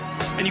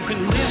and you can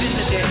live in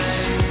the day.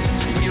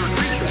 You're a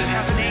creature that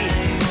has a name.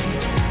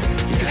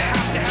 You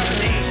have to have a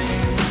name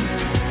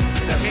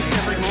that makes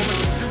every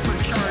moment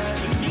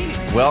supercharged with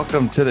meaning.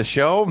 Welcome to the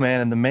show,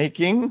 Man in the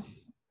Making,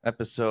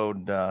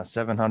 episode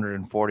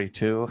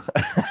 742.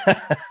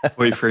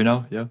 43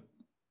 now, yeah.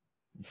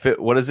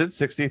 What is it,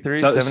 63?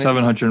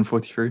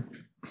 743.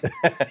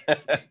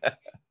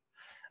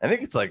 I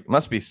think it's like,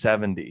 must be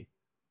 70.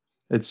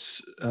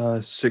 It's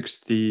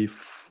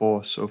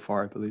 64 so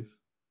far, I believe.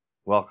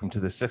 Welcome to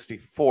the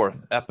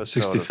 64th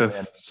episode.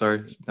 65th,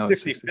 sorry. No,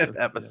 it's 65th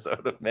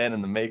episode of Man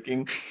in the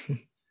Making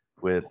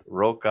with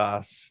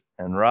Rokas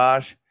and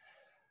Raj.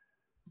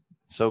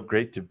 So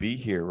great to be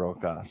here,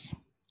 Rokas.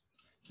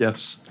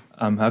 Yes,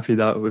 I'm happy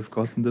that we've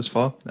gotten this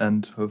far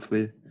and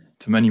hopefully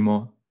to many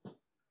more.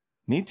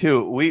 Me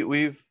too.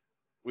 We've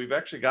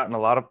actually gotten a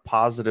lot of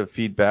positive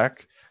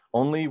feedback.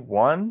 Only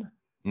one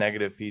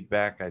negative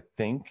feedback, I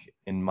think,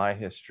 in my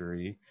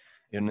history,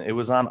 and it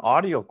was on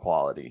audio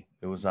quality.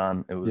 It was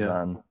on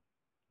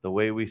the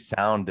way we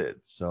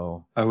sounded.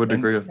 So I would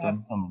agree with them.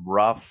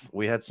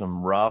 We had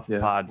some rough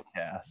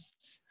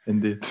podcasts.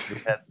 Indeed. We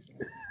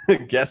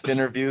had guest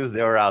interviews.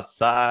 They were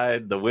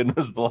outside. The wind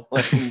was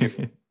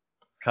blowing,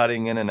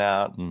 cutting in and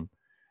out, and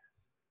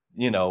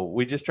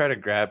we just try to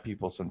grab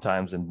people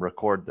sometimes and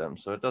record them,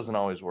 so it doesn't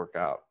always work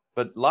out.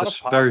 But a lot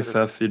of very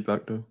fair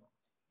feedback, though.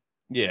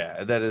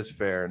 Yeah, that is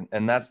fair,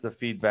 and that's the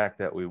feedback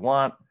that we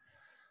want.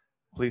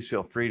 Please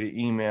feel free to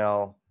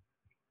email.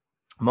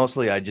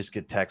 Mostly, I just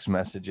get text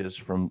messages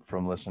from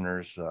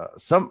listeners.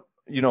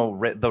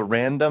 The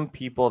random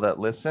people that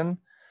listen,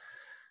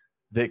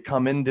 they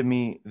come to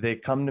me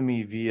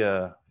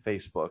via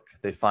Facebook.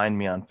 They find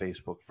me on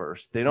Facebook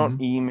first. They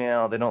don't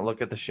email. They don't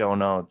look at the show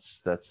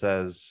notes that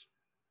says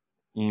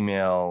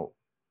email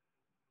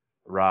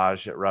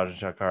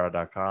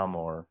raj@rajachakara.com,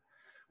 or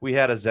we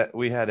had a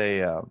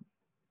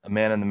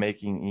Man in the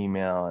Making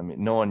email. I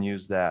mean, no one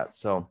used that.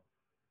 So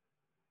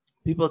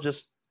people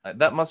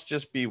that must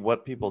just be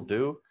what people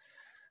do.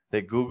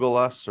 They Google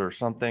us or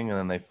something, and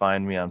then they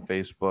find me on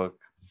Facebook.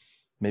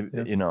 Maybe,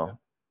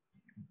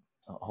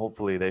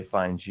 hopefully they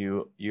find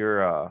you.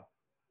 You're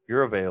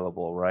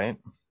available, right?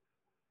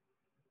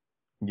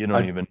 You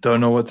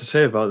don't know what to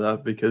say about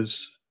that,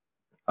 because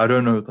I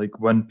don't know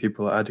when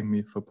people are adding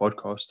me for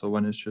podcasts or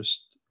when it's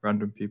just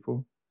random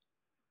people.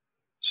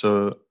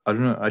 So I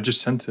don't know. I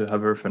just tend to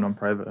have everything on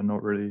private and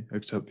not really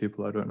accept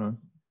people I don't know.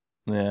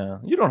 Yeah,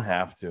 you don't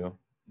have to.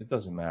 It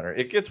doesn't matter.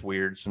 It gets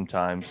weird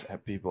sometimes.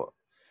 Have people,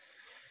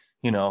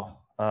 I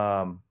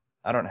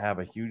don't have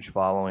a huge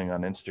following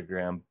on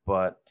Instagram,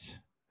 but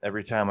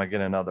every time I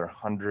get another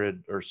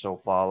 100 or so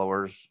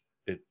followers,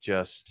 it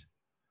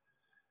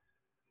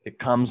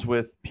comes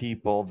with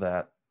people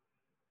that,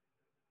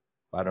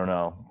 I don't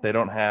know, they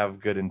don't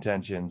have good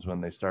intentions when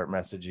they start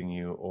messaging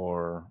you,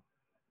 or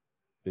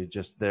they're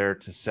just there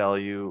to sell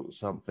you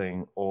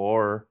something,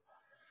 or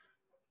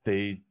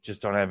they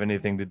just don't have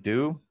anything to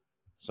do.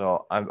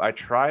 So I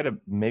try to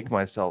make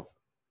myself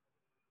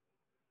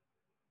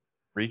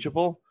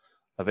reachable,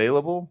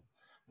 available,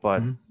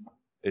 but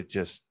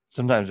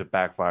sometimes it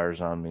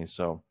backfires on me.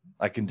 So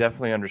I can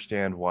definitely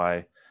understand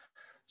why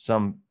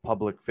some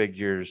public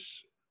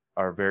figures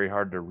are very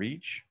hard to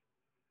reach,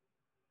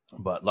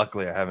 but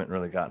luckily I haven't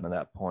really gotten to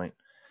that point.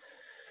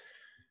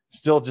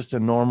 Still just a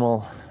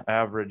normal,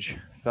 average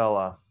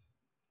fella.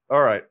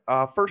 All right.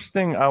 First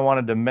thing I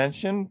wanted to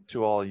mention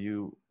to all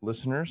you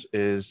listeners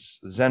is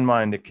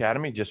ZenMind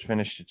Academy just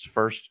finished its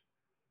first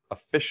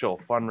official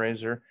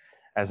fundraiser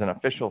as an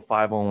official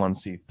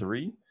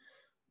 501c3.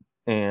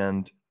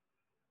 And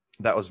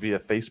that was via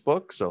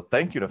Facebook. So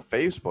thank you to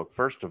Facebook,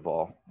 first of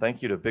all.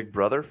 Thank you to Big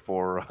Brother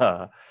for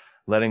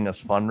letting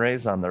us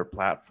fundraise on their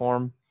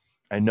platform.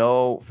 I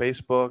know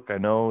Facebook, I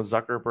know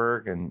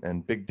Zuckerberg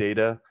and big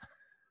data.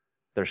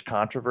 There's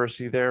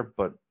controversy there,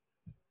 but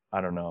I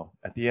don't know.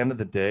 At the end of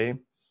the day,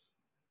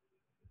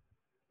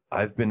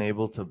 I've been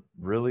able to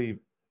really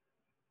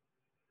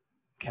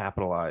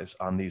capitalize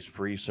on these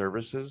free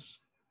services.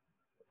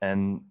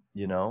 And,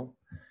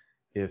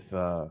 if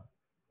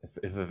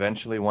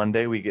eventually one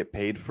day we get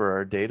paid for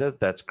our data,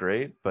 that's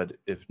great. But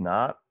if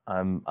not,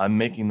 I'm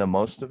making the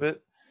most of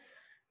it.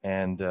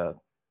 And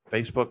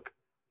Facebook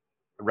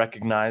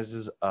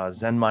recognizes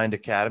ZenMind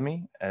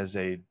Academy as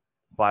a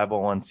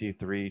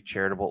 501c3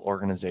 charitable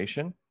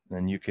organization.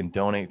 And you can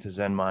donate to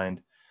ZenMind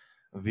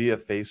via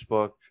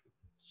Facebook,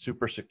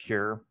 super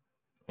secure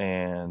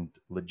and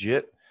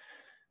legit.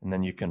 And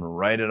then you can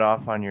write it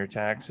off on your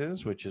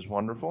taxes, which is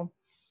wonderful.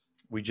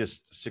 We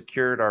just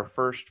secured our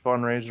first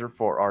fundraiser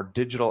for our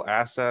digital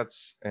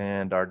assets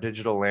and our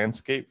digital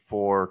landscape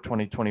for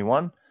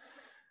 2021.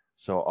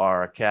 So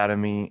our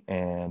academy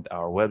and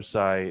our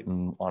website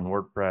and on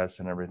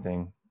WordPress and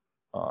everything,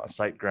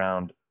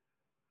 SiteGround,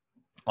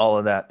 all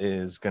of that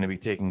is going to be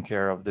taken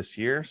care of this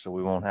year. So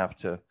we won't have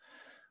to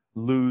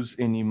lose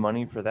any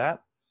money for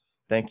that.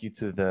 Thank you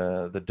to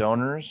the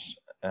donors.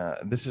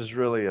 This is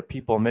really a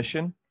people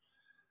mission,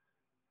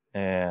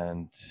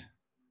 and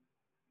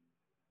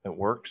it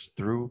works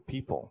through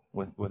people.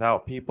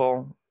 Without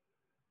people,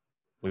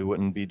 we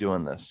wouldn't be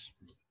doing this.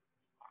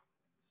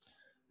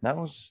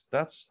 That's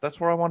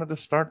where I wanted to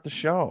start the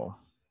show.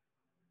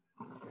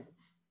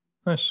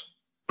 Nice.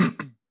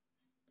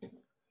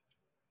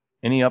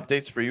 Any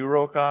updates for you,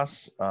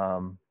 Rokas,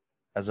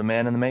 as a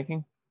man in the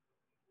making?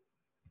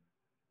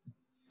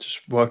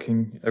 Just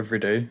working every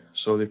day,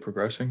 slowly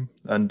progressing,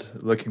 and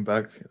looking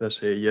back, let's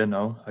say a year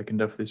now, I can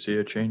definitely see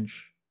a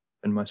change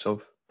in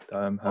myself that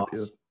I'm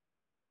happier.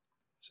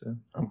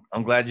 Awesome. So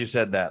I'm glad you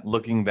said that.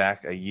 Looking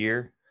back a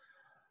year,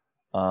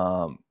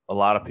 a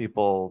lot of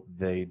people,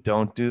 they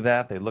don't do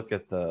that. They look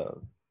at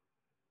the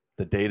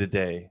day to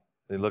day.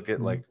 They look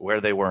at like where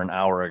they were an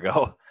hour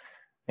ago,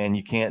 and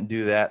you can't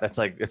do that. That's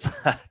like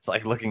it's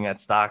like looking at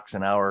stocks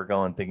an hour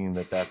ago and thinking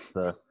that that's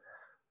the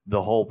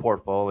whole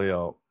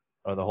portfolio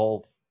or the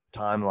whole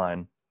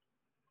timeline.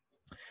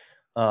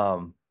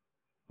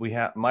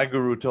 My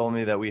guru told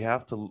me that we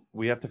have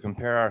to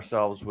compare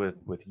ourselves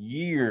with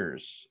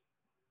years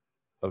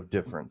of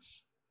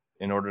difference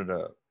in order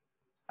to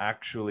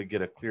actually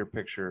get a clear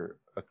picture,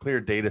 a clear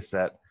data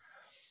set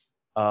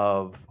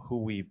of who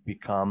we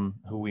become,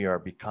 who we are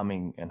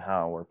becoming, and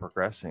how we're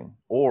progressing,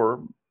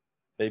 or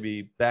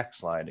maybe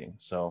backsliding.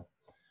 So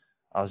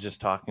I was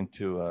just talking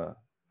to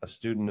a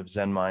student of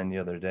Zen Mind the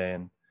other day,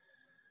 and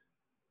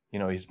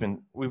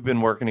we've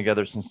been working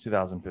together since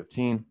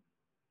 2015,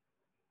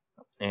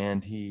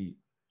 and he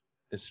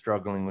is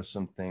struggling with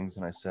some things.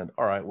 And I said,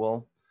 all right,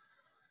 well,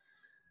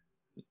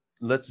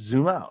 let's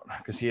zoom out,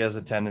 because he has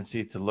a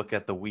tendency to look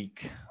at the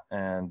week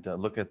and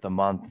look at the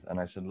month. And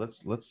I said,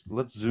 let's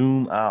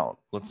zoom out.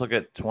 Let's look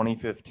at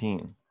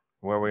 2015,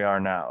 where we are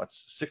now.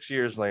 It's 6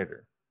 years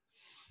later.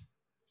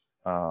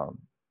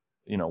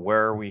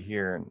 Where are we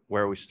here and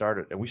where we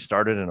started? And we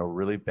started in a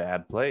really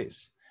bad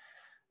place.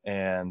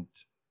 And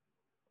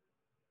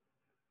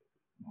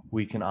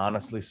we can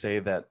honestly say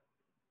that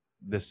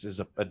this is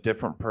a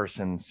different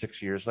person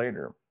 6 years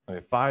later. Okay,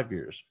 5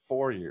 years,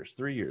 4 years,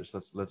 3 years.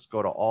 Let's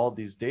go to all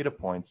these data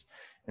points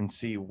and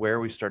see where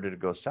we started to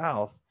go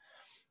south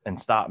and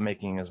stop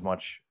making as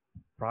much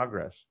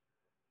progress.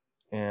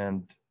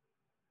 And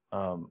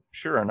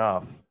sure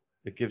enough,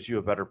 it gives you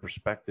a better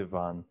perspective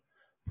on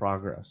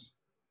progress.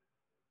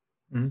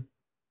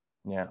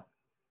 Mm-hmm. Yeah.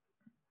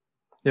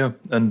 Yeah,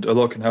 and a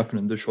lot can happen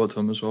in the short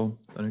term as well,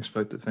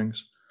 unexpected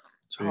things.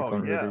 So you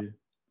can't really.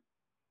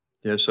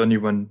 Yeah, it's only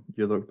when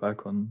you look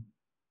back on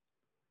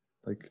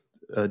like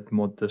a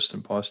more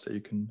distant past that you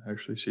can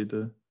actually see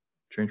the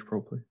change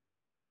properly.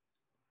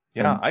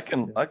 Yeah, I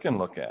can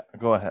look at.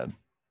 Go ahead.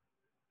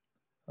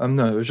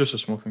 No, it was just a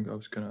small thing I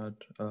was gonna add.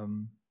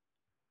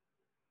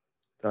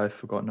 That I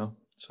forgot now.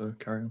 So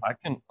carry on.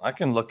 I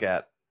can look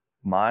at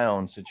my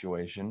own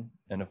situation,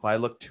 and if I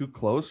look too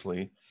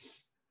closely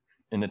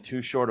in a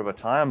too short of a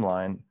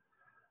timeline,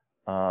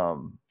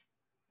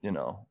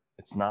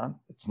 it's not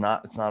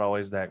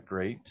always that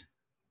great,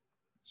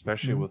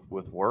 especially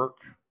with work.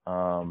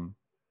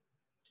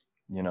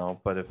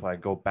 But if I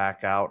go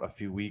back out a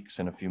few weeks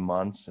and a few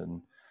months,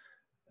 and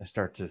I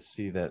start to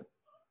see that,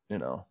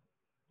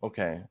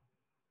 okay,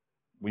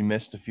 we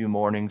missed a few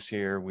mornings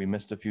here, we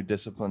missed a few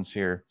disciplines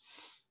here,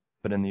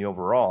 but in the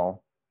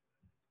overall,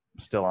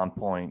 still on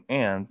point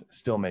and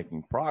still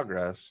making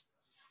progress,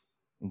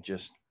 and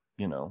just,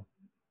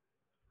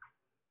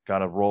 got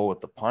to roll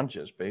with the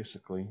punches,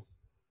 basically.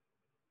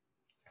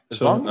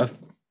 As long as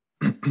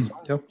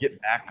you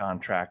get back on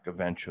track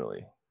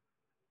eventually.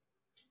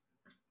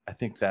 I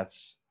think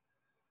that's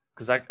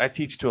because I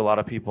teach to a lot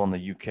of people in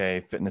the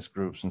UK, fitness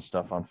groups and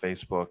stuff on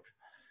Facebook.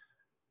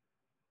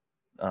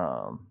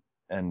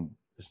 And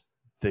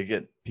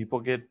people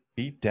get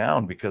beat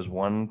down because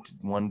one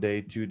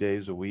day, 2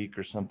 days a week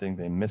or something,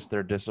 they miss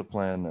their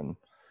discipline and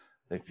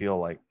they feel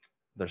like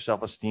their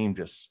self-esteem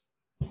just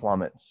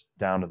plummets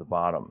down to the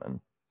bottom. And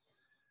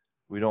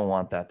we don't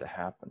want that to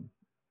happen.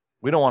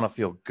 We don't want to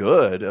feel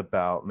good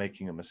about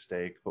making a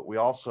mistake, but we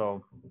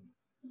also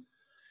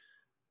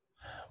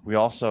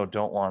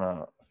don't want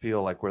to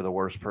feel like we're the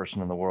worst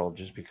person in the world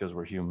just because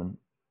we're human.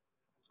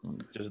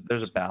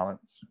 There's a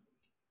balance.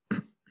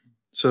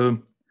 So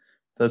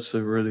that's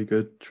a really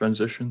good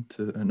transition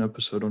to an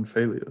episode on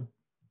failure.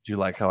 Do you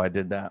like how I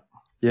did that?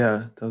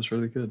 Yeah, that was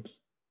really good.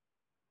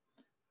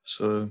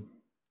 So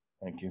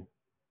thank you.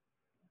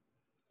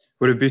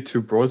 Would it be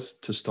too broad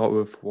to start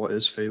with what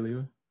is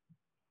failure?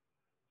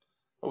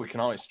 Well, we can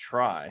always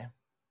try,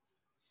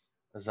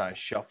 as I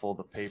shuffle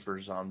the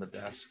papers on the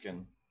desk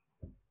and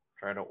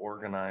try to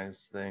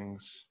organize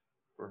things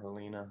for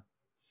Helena.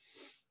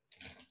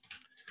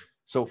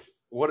 So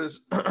what is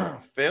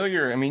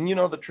failure? I mean,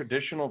 the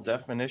traditional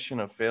definition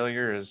of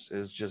failure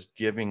is just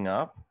giving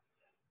up.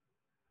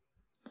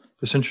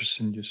 It's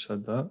interesting you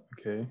said that.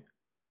 Okay.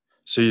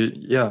 So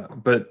yeah,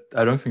 but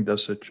I don't think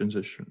that's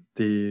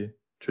the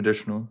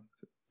traditional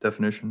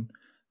definition,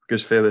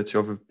 because failure to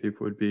other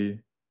people would be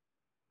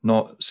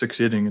not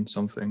succeeding in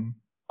something.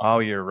 Oh,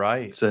 you're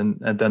right. And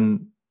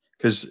then,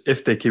 because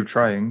if they keep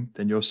trying,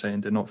 then you're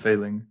saying they're not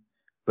failing,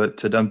 but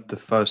to them, the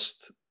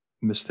first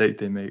mistake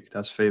they make,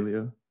 that's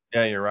failure.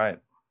 Yeah, you're right.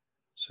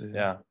 So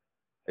yeah,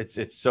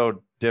 it's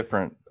so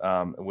different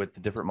with the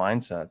different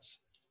mindsets.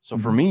 So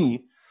for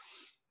me,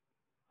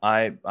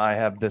 I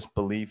have this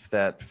belief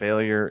that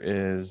failure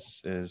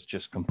is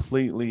just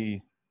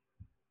completely,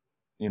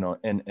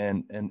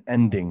 an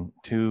ending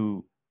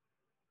to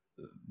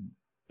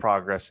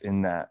progress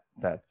in that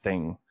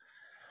thing,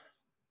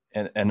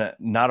 and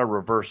not a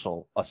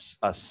reversal, a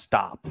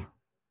stop,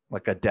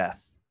 like a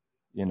death.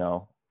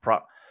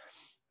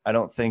 I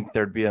don't think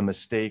there'd be a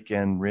mistake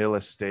in real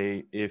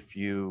estate if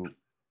you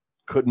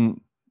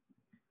couldn't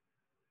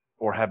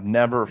or have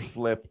never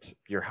flipped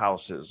your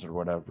houses or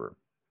whatever.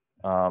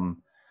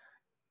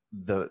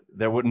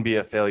 There wouldn't be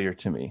a failure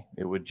to me.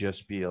 It would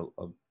just be a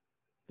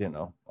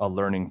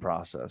learning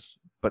process.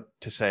 But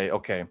to say,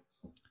 okay,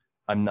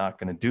 I'm not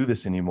going to do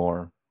this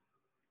anymore,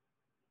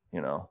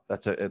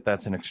 that's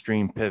an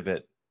extreme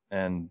pivot,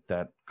 and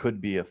that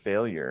could be a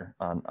failure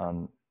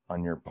on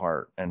your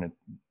part. And it,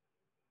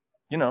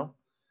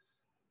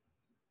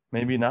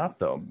 maybe not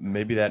though.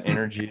 Maybe that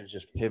energy is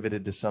just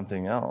pivoted to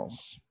something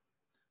else.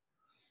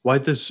 Why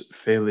does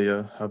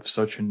failure have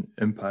such an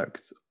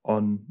impact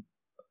on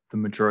the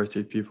majority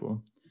of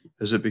people?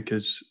 Is it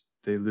because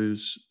they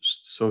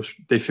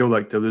they feel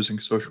like they're losing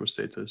social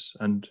status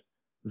and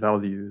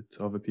value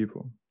to other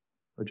people?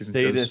 Or do you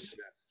think Status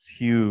is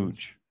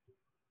huge.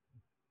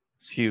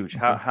 It's huge.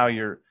 How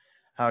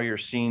you're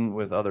seen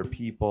with other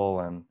people,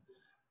 and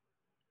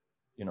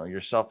your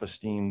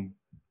self-esteem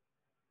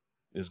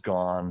is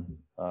gone.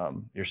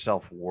 Your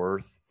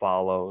self-worth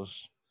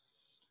follows.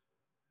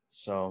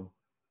 So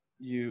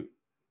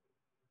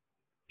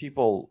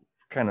people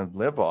kind of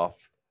live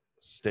off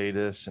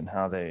status and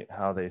how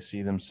they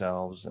see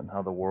themselves and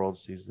how the world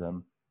sees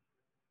them.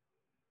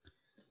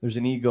 There's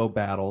an ego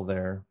battle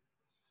there,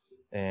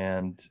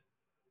 and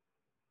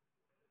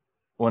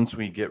once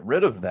we get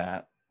rid of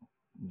that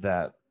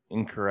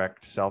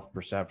incorrect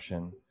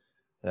self-perception,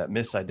 that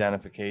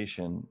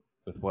misidentification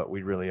with what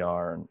we really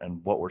are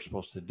and what we're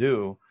supposed to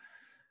do,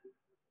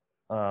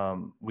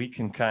 we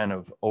can kind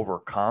of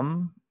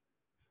overcome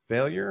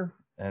failure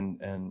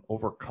and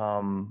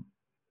overcome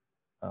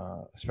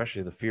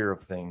especially the fear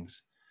of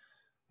things.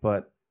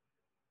 But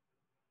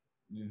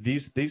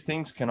these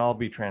things can all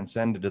be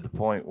transcended to the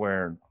point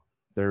where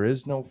there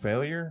is no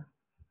failure.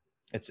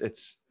 It's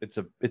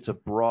a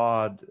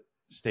broad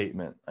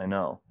statement, I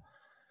know.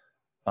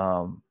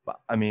 But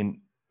I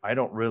mean, I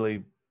don't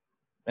really,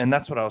 and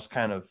that's what I was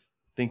kind of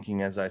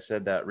thinking as I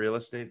said that real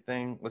estate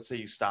thing. Let's say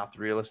you stopped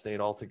real estate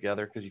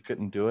altogether because you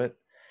couldn't do it.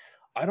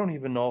 I don't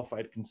even know if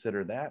I'd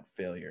consider that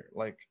failure.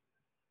 Like,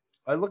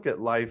 I look at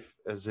life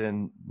as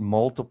in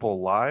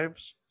multiple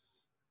lives.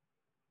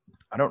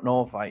 I don't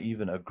know if I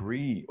even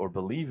agree or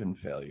believe in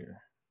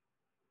failure,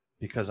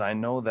 because I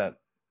know that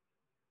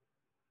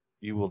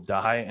you will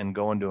die and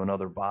go into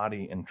another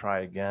body and try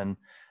again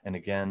and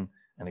again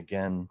and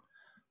again.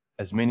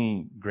 As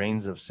many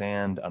grains of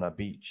sand on a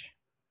beach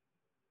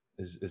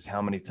is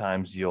how many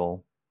times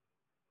you'll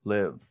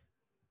live,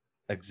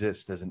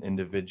 exist as an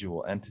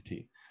individual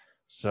entity.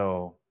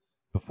 So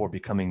before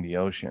becoming the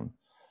ocean.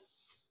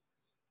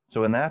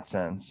 So in that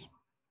sense,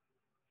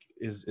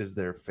 is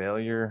there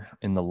failure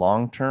in the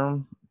long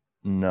term?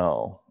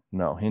 No.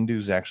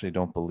 Hindus actually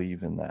don't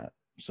believe in that.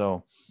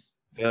 So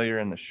failure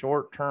in the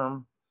short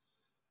term,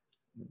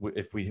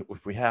 if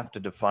we have to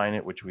define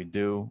it, which we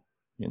do,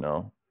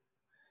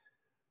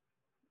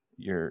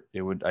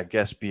 it would, I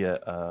guess, be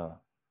a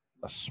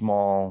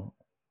small,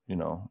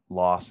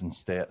 loss in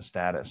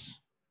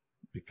status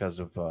because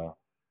of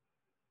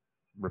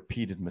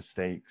repeated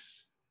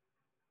mistakes.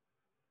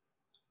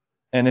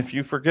 And if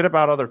you forget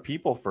about other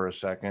people for a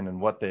second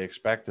and what they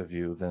expect of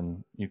you,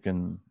 then you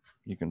can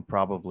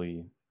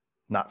probably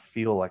not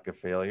feel like a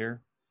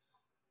failure.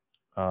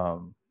 I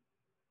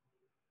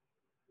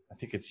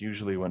think it's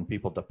usually when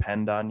people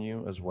depend on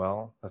you as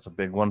well. That's a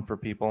big one for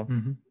people,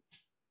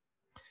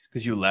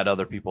 because you let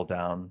other people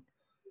down,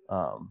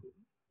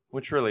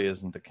 which really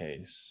isn't the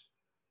case.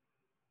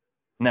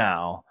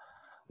 Now,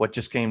 what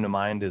just came to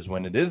mind is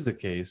when it is the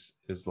case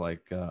is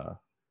like,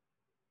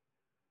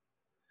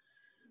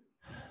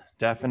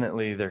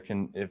 definitely there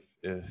can, if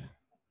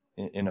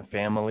in a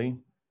family,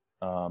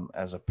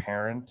 as a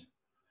parent,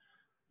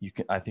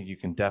 I think you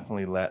can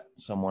definitely let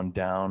someone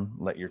down,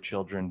 let your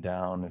children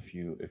down. If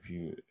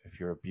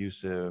you're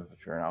abusive,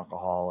 if you're an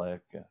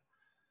alcoholic,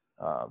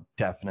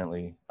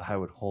 definitely I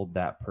would hold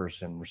that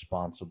person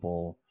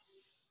responsible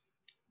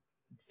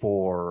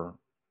for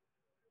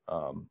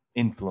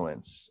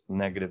influence,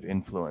 negative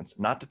influence,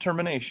 not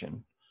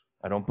determination.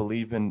 I don't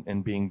believe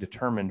in being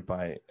determined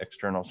by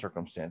external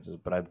circumstances,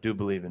 but I do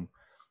believe in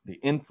the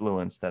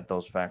influence that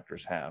those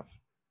factors have.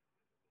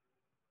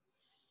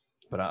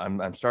 But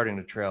I'm starting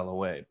to trail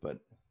away, but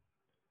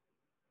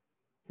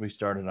we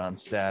started on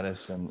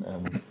status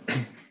and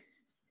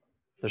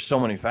there's so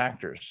many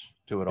factors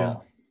to it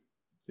all.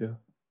 Yeah.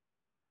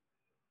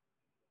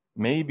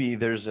 Maybe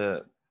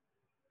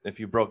if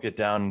you broke it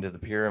down into the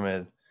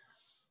pyramid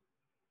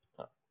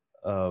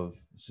of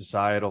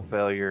societal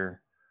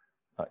failure,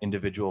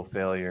 individual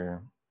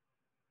failure,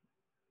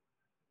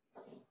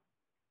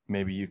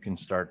 maybe you can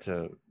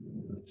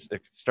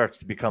it starts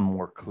to become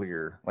more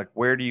clear. Like,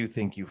 where do you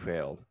think you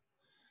failed,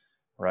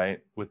 right?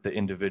 With the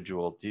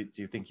individual, do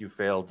you think you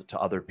failed to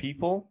other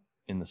people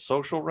in the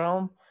social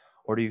realm,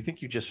 or do you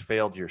think you just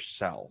failed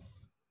yourself?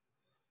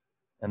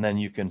 And then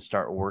you can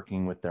start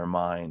working with their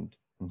mind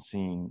and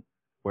seeing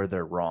where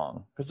they're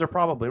wrong, because they're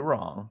probably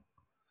wrong.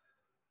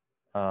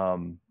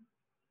 Unless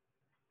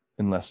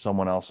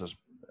someone else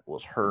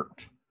was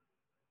hurt,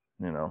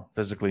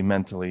 physically,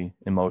 mentally,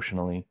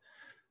 emotionally,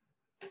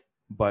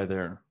 by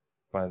their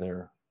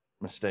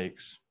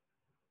mistakes.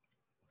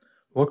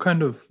 What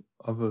kind of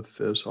other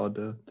fears are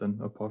there then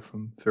apart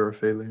from fear of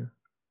failure?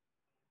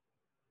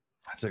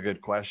 That's a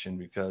good question,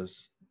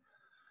 because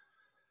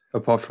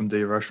Apart from the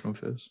irrational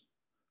fears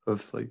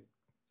of like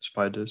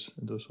spiders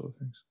and those sort of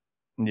things.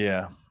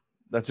 yeah,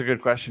 that's a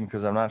good question,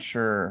 because I'm not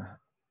sure.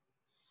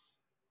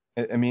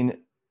 I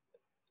mean,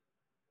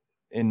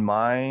 in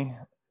my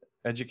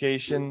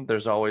education,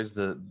 there's always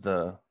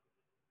the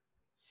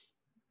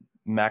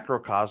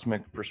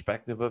macrocosmic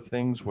perspective of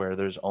things, where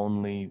there's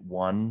only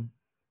one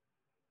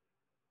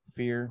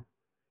fear,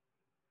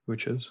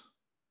 Which is?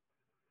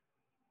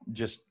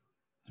 just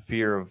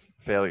fear of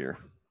failure.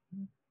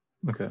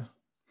 Okay.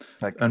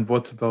 Like, And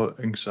what about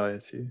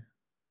anxiety?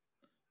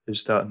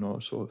 Is that not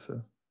a sort of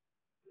fear?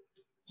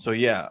 so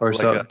yeah, Or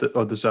is like that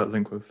or does that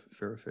link with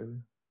fear of failure?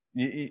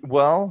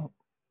 well,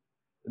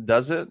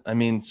 does it? I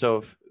mean,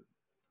 so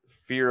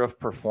fear of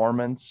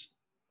performance,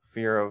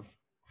 fear of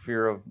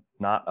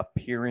not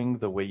appearing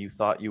the way you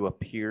thought you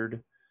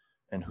appeared,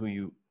 and who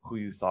you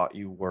thought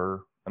you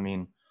were. I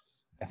mean,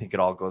 I think it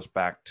all goes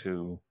back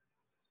to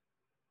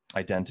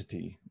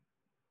identity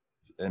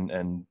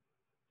and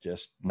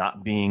just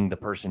not being the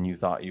person you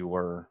thought you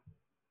were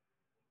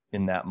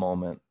in that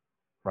moment,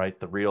 right?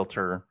 The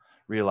realtor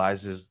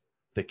realizes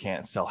they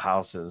can't sell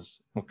houses.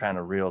 What kind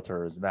of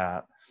realtor is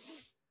that?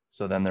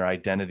 So then their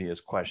identity is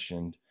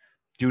questioned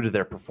due to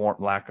their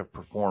lack of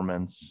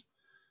performance.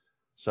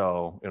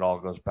 So it all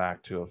goes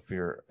back to a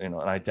fear, an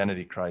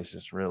identity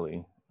crisis,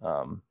 really.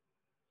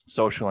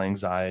 Social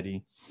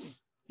anxiety,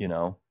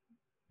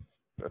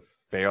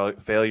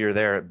 failure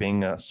there at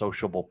being a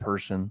sociable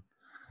person.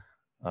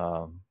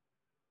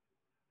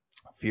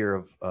 Fear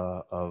of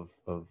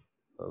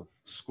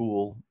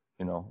school,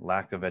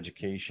 lack of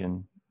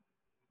education,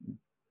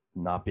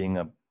 not being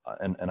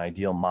an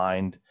ideal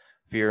mind,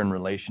 fear in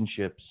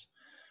relationships,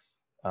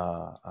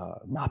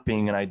 not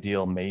being an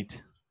ideal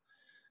mate,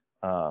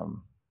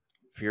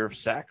 fear of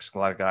sex. A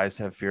lot of guys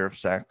have fear of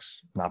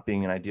sex, not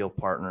being an ideal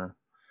partner.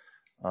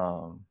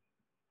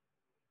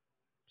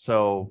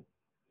 So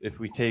if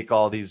we take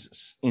all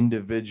these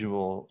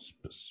individual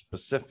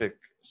specific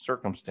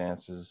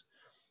circumstances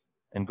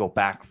and go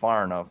back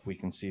far enough, we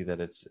can see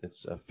that it's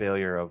a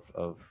failure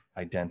of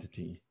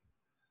identity.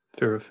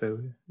 Fear of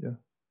failure, yeah.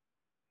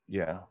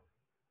 Yeah.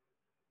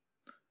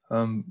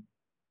 And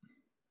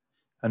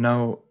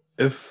now,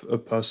 if a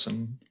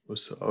person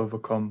was to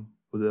overcome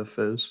with their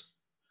fears,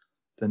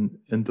 then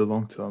in the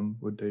long term,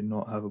 would they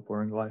not have a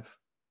boring life?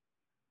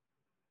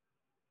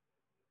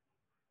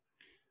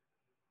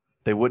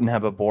 They wouldn't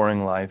have a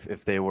boring life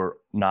if they were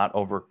not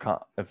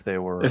overcome. If they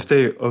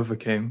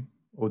overcame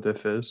all their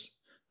fears,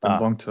 then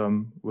long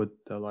term, would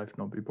their life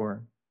not be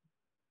boring?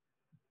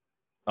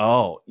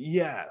 Oh,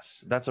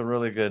 yes. That's a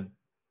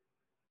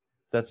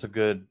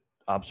good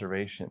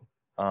observation.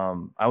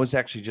 I was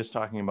actually just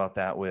talking about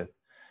that with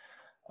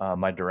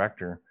my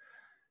director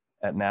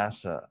at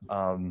NASA.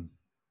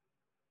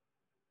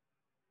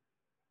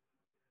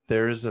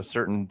 There is a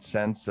certain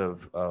sense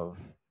of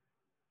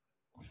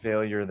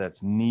failure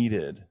that's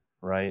needed,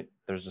 right?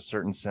 There's a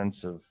certain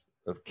sense of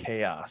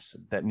chaos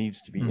that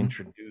needs to be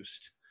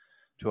introduced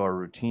to our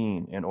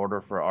routine in order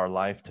for our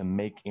life to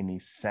make any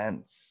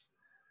sense,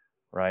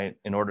 right?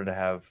 In order to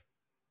have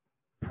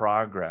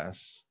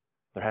progress,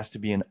 there has to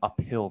be an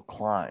uphill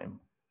climb.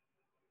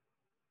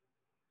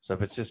 So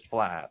if it's just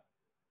flat,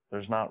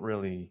 there's not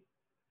really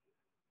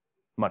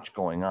much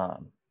going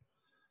on,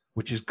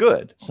 which is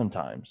good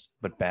sometimes,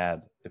 but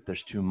bad if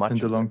there's too much in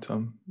the of long it.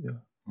 term.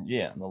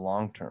 Yeah, in the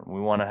long term,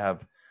 we want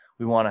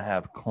to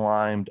have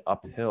climbed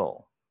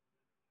uphill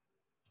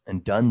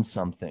and done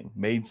something,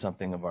 made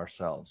something of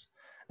ourselves.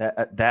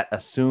 That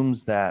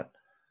assumes that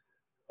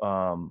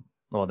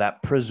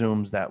that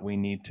presumes that we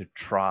need to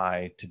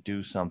try to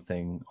do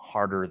something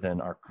harder than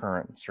our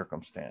current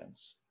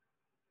circumstance,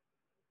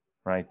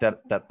 right?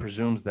 That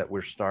presumes that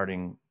we're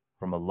starting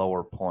from a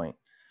lower point,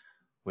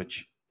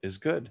 which is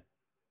good.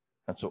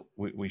 That's what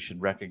we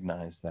should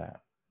recognize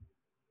that.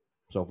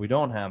 So if we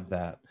don't have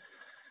that,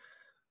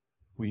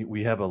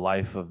 we have a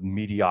life of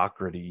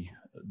mediocrity.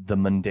 The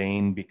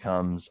mundane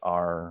becomes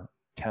our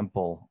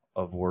temple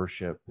of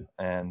worship,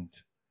 and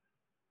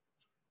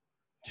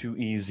too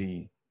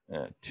easy,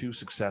 too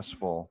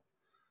successful,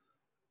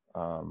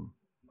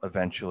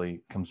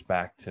 eventually comes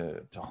back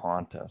to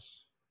haunt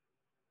us.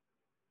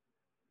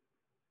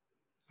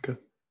 Okay.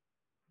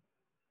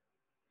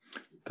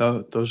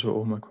 Those are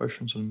all my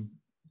questions on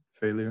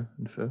failure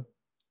and fear.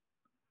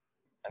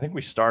 think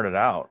we started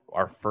out,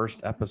 our first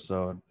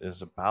episode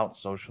is about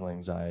social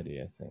anxiety,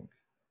 I think.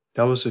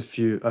 That was I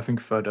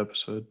think third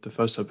episode. The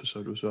first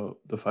episode was about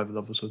the 5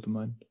 levels of the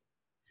mind.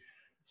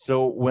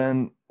 So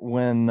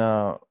when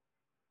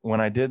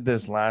I did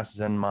this last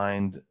Zen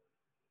Mind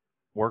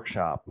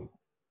workshop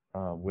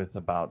with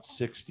about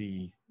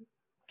 60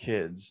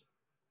 kids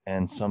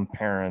and some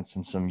parents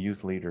and some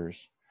youth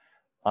leaders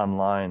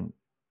online,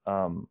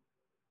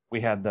 we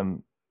had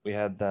them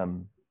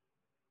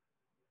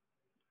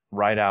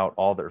write out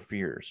all their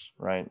fears,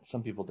 right?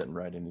 Some people didn't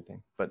write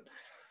anything, but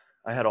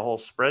I had a whole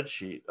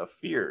spreadsheet of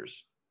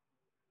fears.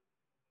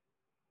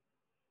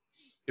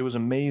 It was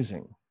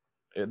amazing.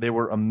 They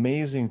were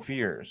amazing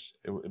fears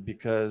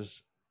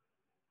because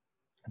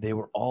they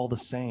were all the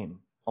same.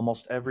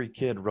 Almost every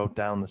kid wrote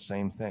down the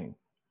same thing.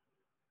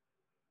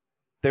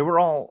 They were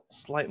all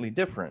slightly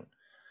different,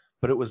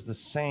 but it was the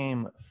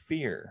same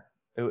fear.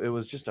 It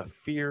was just a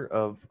fear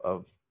of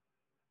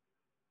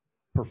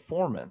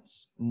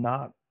performance,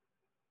 not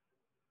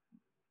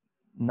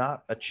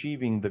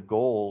achieving the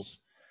goals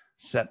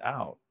set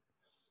out.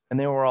 And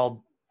they were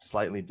all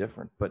slightly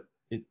different, but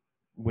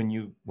when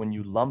you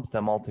lump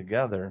them all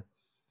together,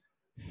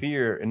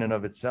 fear in and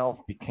of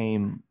itself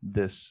became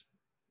this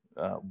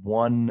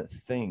one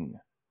thing,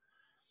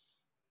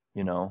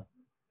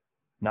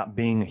 not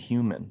being a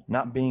human,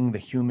 not being the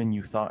human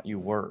you thought you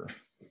were.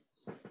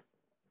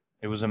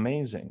 It was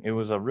amazing. It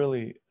was a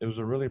really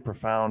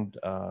profound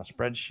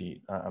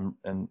spreadsheet,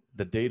 and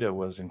the data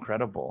was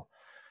incredible.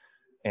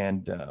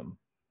 And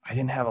I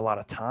didn't have a lot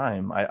of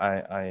time.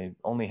 I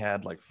only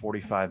had like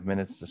 45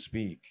 minutes to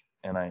speak,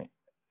 and I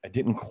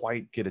didn't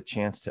quite get a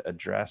chance to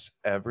address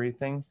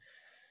everything.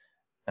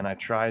 And I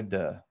tried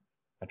to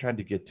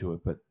get to it,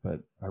 but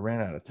I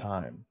ran out of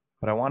time.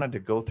 But I wanted to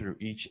go through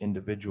each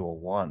individual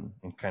one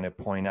and kind of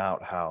point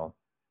out how,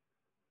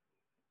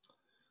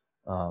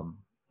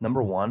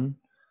 number one,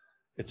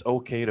 it's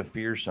okay to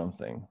fear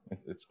something.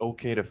 It's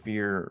okay to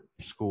fear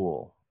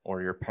school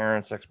or your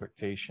parents'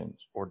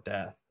 expectations or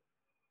death,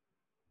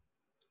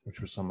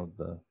 which were some of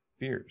the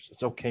fears.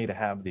 It's okay to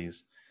have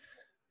these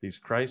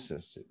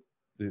crises,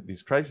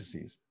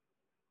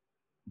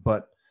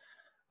 but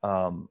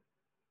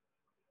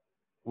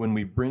when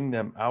we bring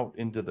them out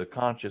into the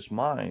conscious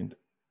mind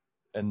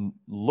and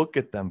look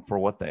at them for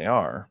what they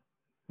are,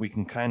 we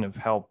can kind of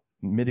help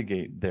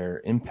mitigate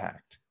their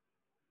impact.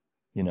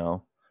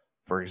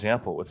 For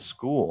example, with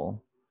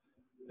school,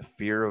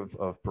 fear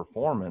of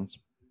performance,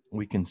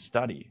 we can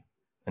study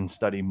and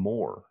study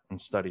more and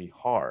study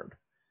hard.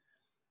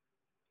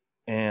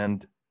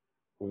 And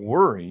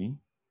worry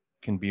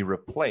can be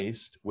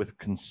replaced with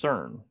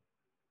concern.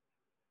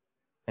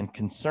 And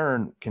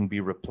concern can be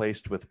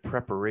replaced with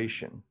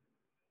preparation.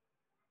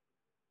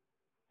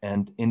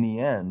 And in the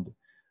end,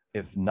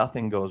 if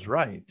nothing goes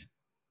right,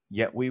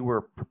 yet we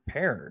were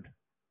prepared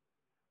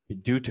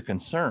due to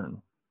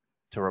concern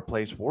to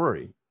replace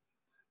worry,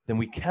 then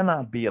we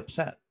cannot be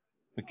upset.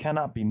 We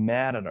cannot be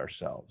mad at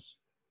ourselves.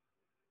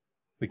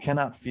 We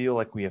cannot feel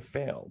like we have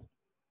failed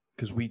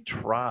because we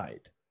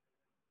tried.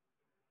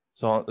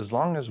 So as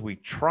long as we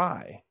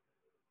try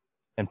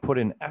and put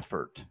in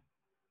effort,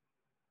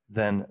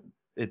 then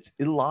it's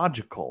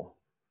illogical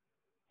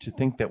to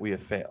think that we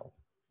have failed.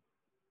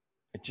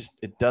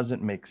 It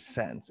doesn't make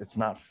sense. It's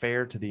not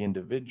fair to the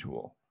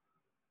individual.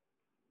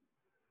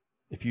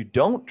 If you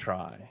don't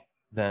try,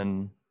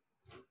 then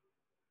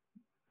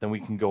we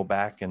can go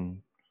back,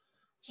 and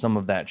some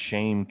of that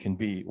shame can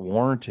be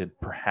warranted,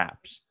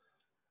 perhaps.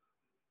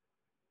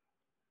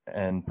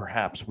 And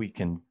perhaps we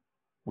can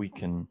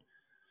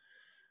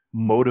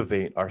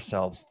motivate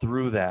ourselves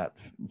through that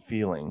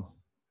feeling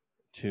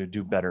to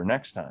do better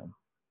next time.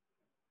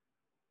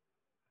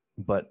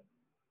 But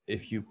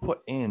if you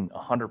put in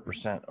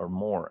 100% or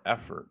more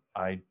effort,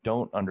 I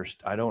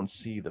don't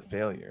see the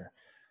failure,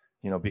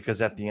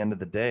 because at the end of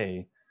the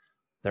day,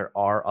 there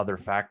are other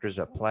factors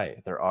at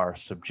play. There are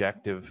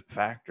subjective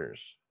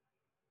factors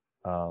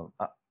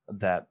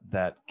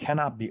that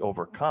cannot be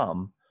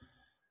overcome,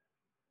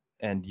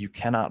 and you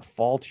cannot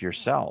fault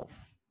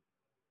yourself.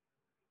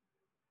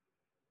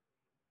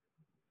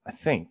 I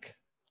think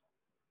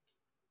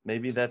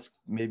maybe that's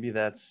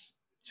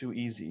too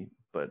easy,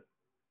 but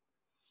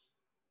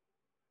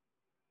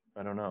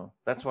I don't know.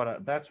 That's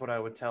what I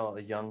would tell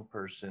a young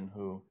person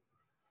who,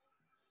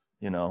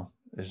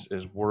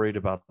 is worried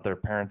about their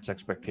parents'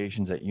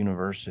 expectations at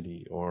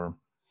university, or,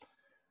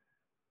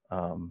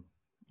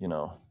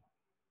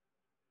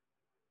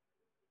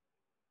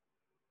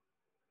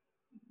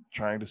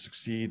 trying to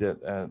succeed at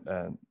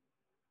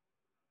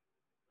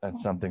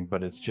something,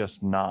 but it's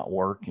just not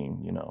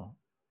working.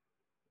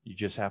 You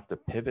just have to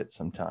pivot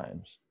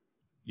sometimes.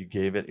 You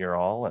gave it your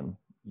all, and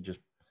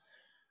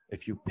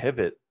if you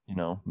pivot,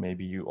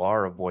 maybe you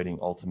are avoiding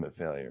ultimate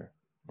failure,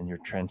 and you're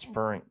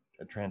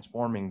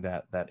transforming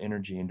that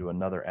energy into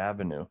another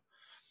avenue.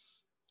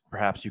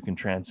 Perhaps you can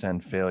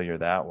transcend failure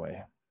that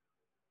way.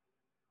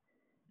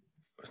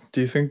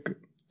 Do you think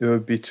it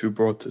would be too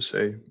broad to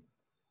say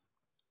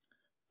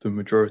the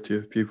majority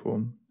of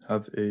people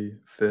have a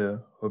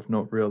fear of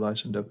not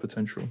realizing their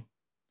potential?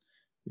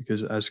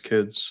 because as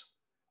kids,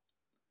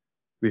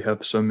 we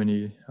have so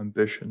many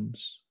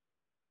ambitions.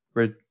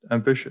 We're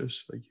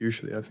ambitious, like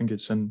usually. I think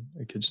it's in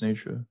a kid's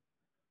nature,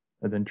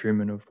 and then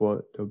dreaming of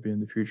what they'll be in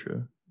the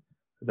future.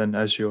 But then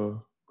as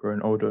you're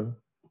growing older,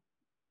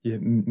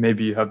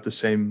 maybe you have the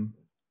same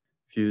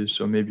views,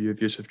 or maybe your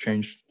views have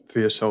changed for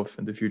yourself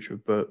in the future.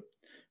 But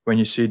when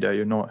you see that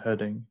you're not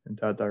heading in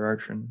that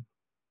direction,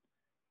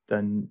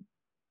 then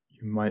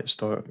you might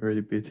start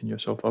really beating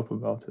yourself up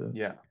about it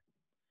Yeah.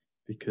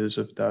 because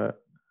of that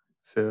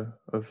fear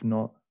of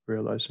not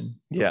realizing.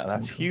 your Yeah,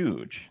 that's potential.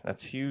 huge.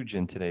 That's huge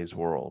in today's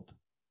world.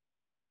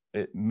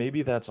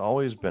 Maybe that's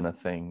always been a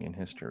thing in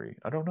history.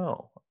 I don't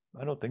know.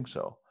 I don't think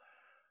so.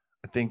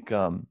 I think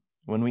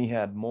when we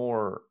had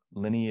more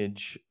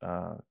lineage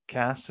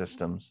caste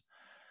systems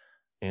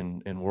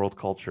in world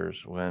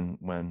cultures,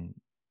 when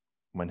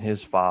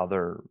his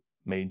father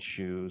made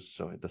shoes,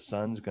 so the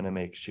son's going to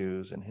make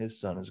shoes, and his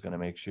son is going to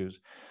make shoes.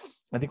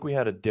 I think we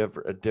had a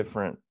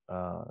different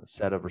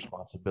set of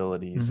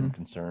responsibilities and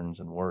concerns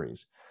and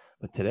worries.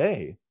 But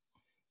today,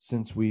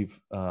 since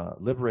we've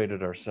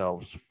liberated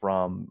ourselves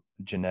from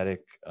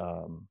genetic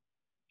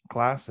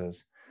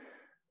classes,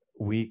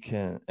 we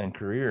can, and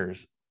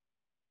careers,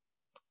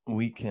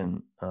 we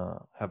can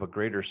have a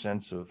greater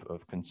sense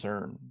of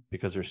concern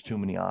because there's too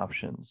many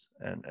options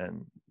and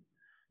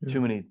Yeah.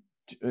 too many.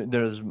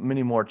 There's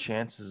many more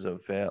chances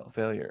of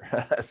failure.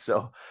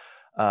 So,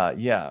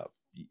 yeah,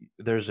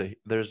 there's a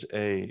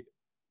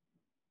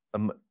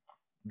um,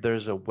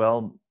 there's a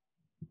well.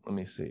 Let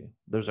me see.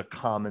 There's a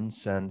common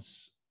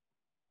sense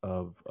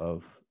of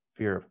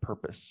fear of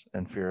purpose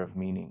and fear of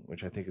meaning,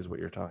 which I think is what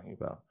you're talking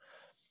about.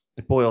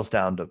 It boils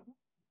down to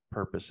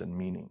purpose and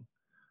meaning,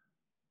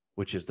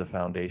 which is the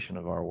foundation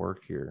of our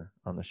work here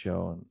on the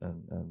show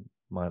and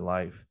my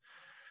life.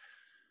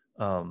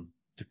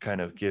 To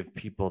kind of give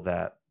people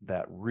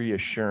that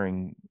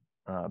reassuring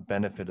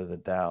benefit of the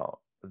doubt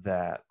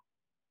that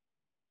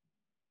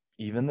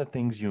even the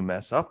things you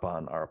mess up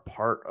on are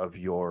part of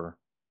your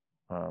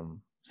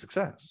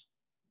success,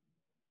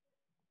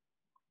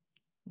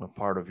 a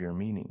part of your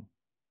meaning.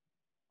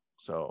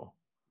 So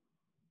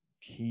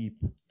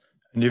keep.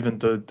 And even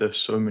though there's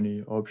so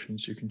many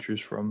options you can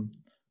choose from,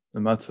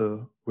 no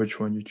matter which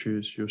one you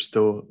choose, you'll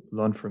still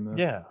learn from it.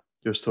 Yeah.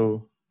 You're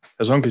still,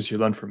 as long as you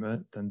learn from it,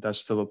 then that's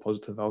still a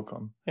positive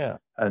outcome. Yeah.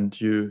 And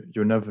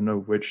you'll never know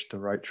which the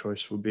right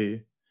choice will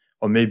be,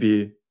 or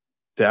maybe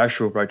the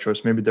actual right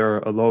choice. Maybe there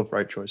are a lot of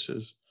right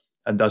choices,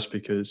 and that's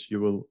because you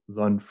will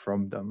learn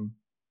from them,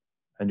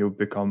 and you'll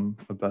become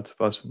a better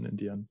person in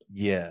the end.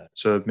 Yeah.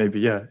 So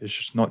maybe it's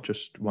just not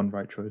just one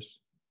right choice.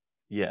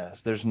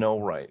 Yes, there's no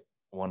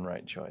one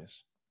right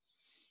choice.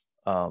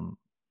 And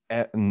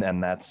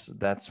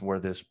that's where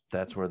this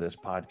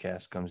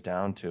podcast comes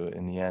down to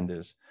in the end,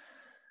 is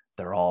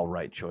they're all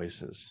right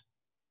choices.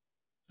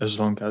 As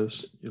long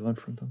as you learn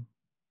from them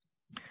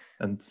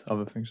and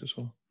other things as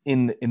well.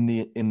 In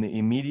the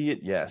immediate,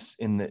 yes.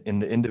 In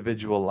the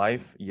individual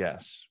life,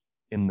 yes.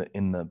 In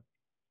the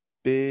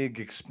big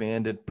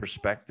expanded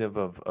perspective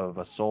of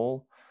a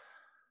soul,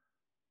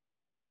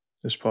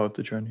 it's part of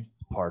the journey.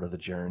 Part of the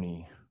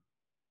journey.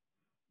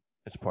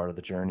 It's part of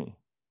the journey.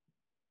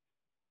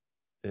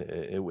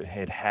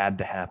 It had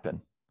to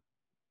happen.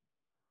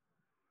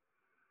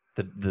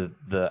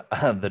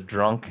 The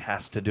drunk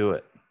has to do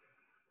it.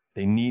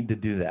 They need to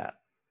do that.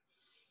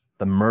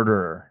 The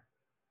murderer,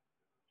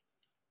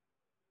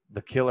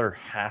 the killer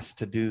has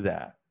to do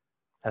that,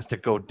 has to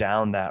go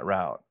down that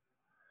route.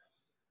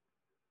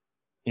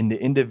 In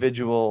the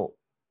individual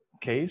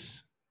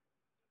case,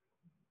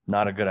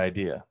 not a good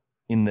idea.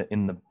 In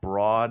the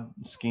broad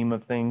scheme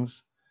of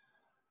things,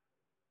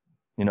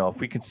 if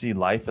we could see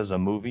life as a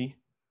movie,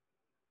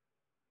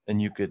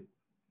 and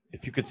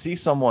if you could see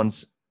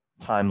someone's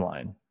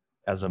timeline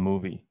as a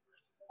movie,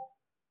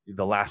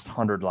 the last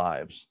 100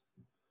 lives,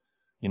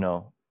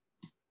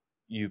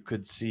 you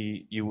could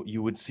see,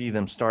 you would see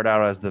them start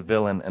out as the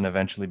villain and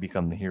eventually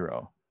become the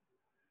hero.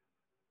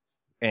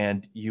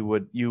 And you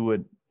would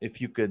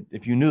if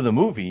you knew the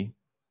movie,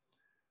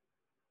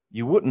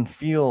 you wouldn't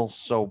feel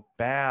so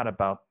bad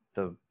about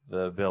the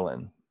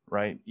villain,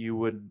 right? You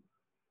would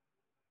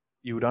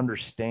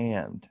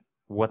understand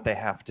what they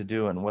have to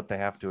do and what they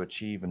have to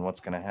achieve and what's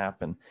going to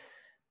happen,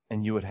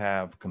 and you would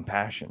have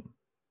compassion.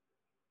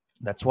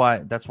 That's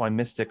why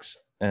mystics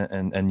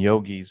and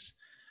yogis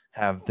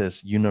have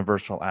this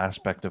universal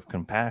aspect of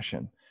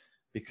compassion,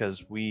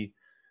 because we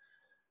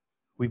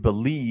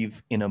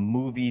believe in a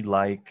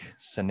movie-like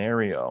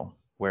scenario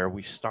where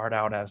we start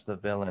out as the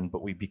villain,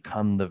 but we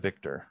become the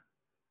victor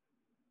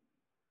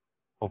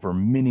over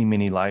many,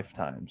 many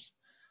lifetimes.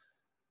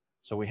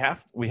 So we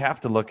have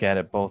to look at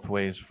it both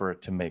ways for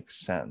it to make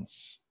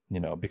sense,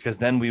 because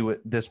then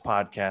this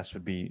podcast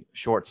would be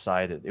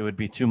short-sighted. It would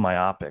be too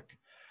myopic.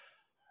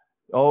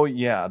 Oh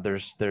yeah,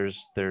 there's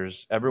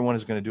everyone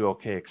is going to do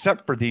okay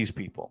except for these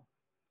people.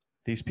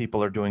 These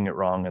people are doing it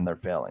wrong and they're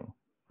failing,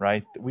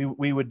 right?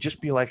 We would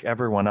just be like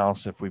everyone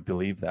else if we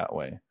believe that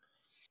way.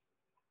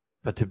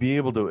 But to be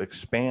able to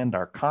expand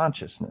our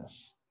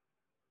consciousness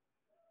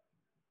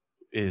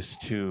is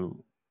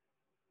to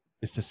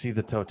is to see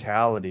the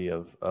totality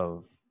of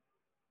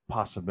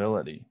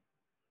possibility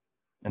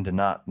and to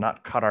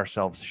not cut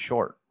ourselves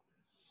short.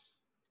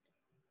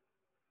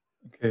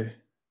 Okay.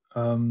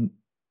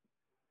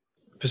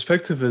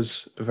 Perspective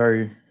is a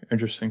very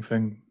interesting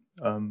thing.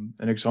 An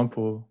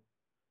example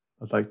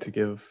I'd like to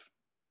give,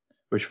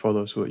 which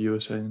follows what you were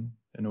saying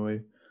in a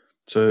way.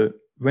 So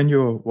when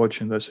you're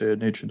watching, let's say, a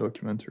nature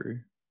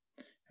documentary,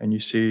 and you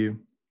see,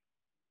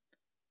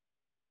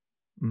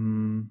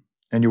 and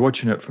you're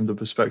watching it from the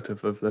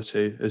perspective of, let's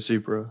say, a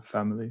zebra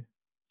family,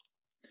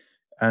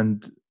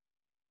 and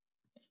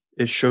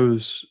it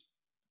shows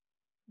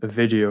a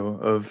video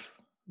of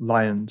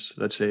lions,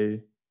 let's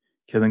say,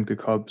 killing the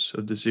cubs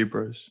of the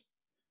zebras,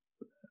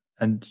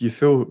 and you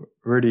feel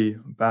really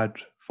bad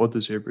for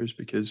the zebras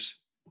because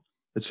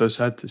it's so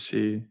sad to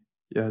see,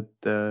 yeah,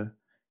 the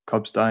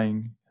cubs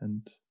dying,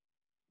 and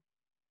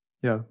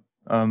yeah.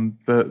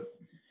 But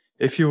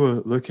if you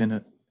were looking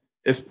at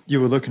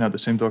the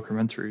same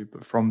documentary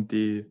but from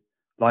the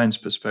lions'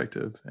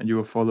 perspective, and you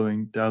were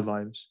following their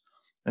lives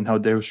and how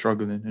they were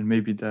struggling, and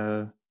maybe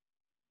their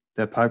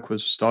pack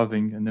was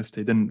starving, and if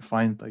they didn't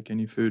find like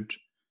any food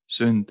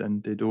soon,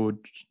 then they'd all,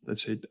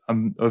 let's say,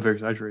 I'm over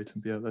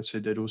exaggerating, but yeah, let's say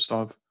they'd all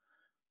starve,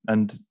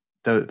 and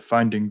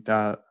finding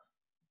that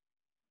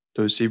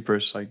those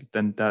zebras, like,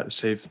 then that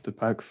saved the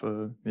pack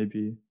for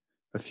maybe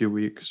a few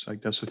weeks.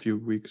 Like, that's a few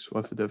weeks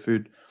worth of their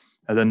food,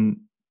 and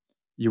then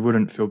you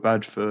wouldn't feel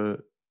bad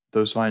for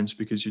those lions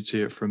because you'd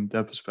see it from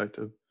their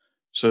perspective.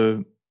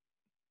 So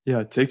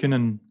yeah, taking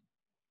in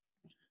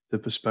the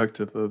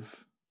perspective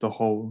of the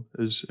whole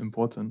is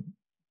important,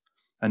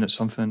 and it's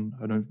something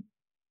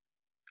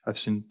I've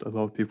seen a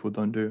lot of people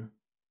don't do.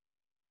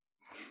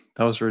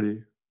 That was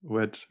really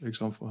weird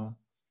example, huh?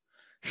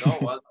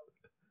 No,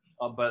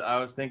 but I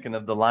was thinking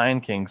of the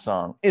Lion King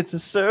song. It's a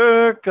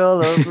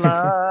circle of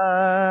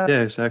life.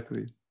 Yeah,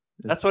 exactly.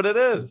 That's what it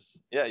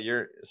is. Yeah,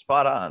 you're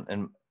spot on,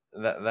 and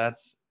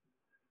that's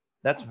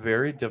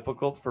very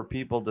difficult for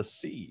people to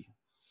see.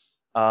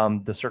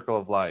 The circle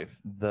of life,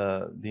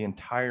 the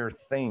entire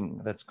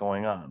thing that's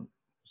going on,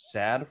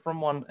 sad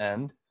from one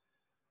end,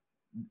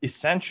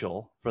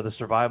 essential for the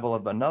survival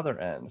of another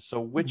end.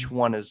 So which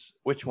one is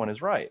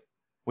right?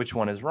 Which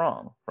one is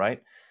wrong?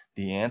 Right?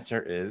 The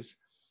answer is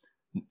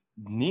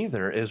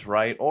neither is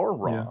right or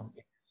wrong.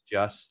 Yeah. It's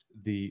just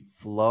the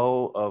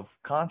flow of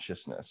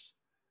consciousness.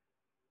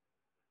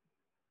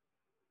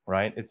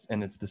 Right? It's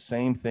the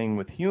same thing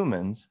with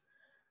humans.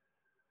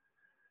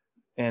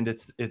 And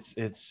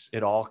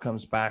it all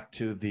comes back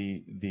to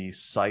the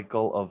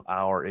cycle of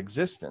our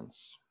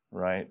existence,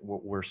 right?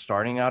 We're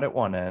starting out at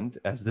one end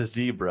as the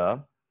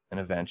zebra, and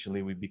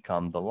eventually we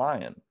become the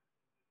lion.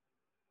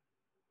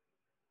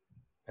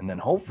 And then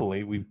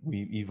hopefully we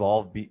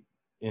evolve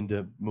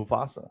into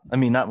Mufasa. I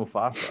mean, not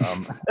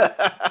Mufasa.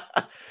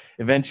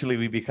 Eventually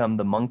we become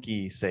the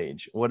monkey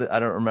sage. I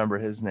don't remember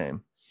his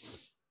name.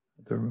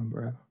 I don't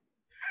remember.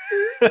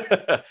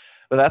 But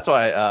that's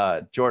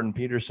why Jordan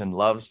Peterson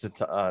loves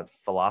to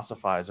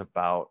philosophize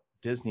about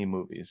Disney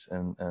movies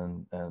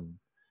and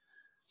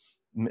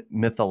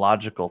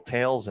mythological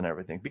tales and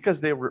everything,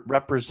 because they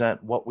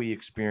represent what we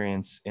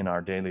experience in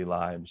our daily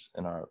lives,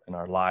 in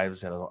our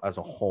lives as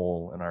a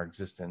whole, in our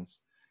existence.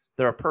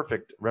 They're a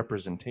perfect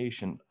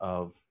representation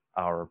of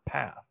our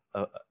path,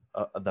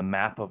 the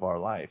map of our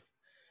life.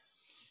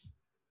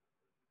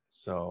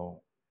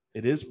 So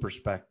it is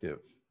perspective,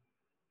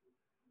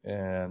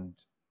 and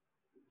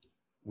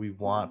we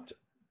want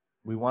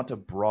a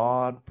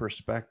broad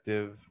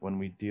perspective when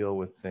we deal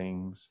with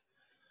things.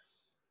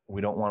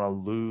 We don't want to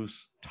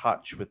lose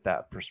touch with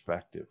that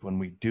perspective. When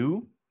we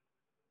do,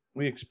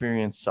 we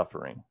experience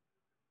suffering.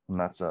 And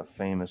that's a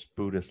famous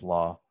Buddhist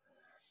law.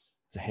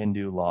 It's a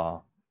Hindu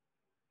law.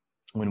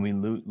 When we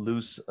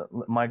lose,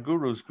 my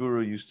guru's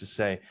guru used to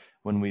say,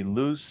 when we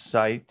lose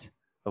sight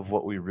of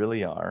what we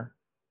really are,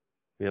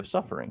 we have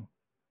suffering.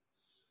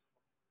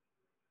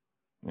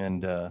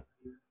 And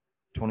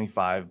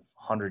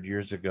 2,500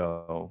 years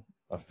ago,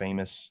 a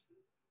famous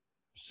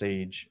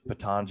sage,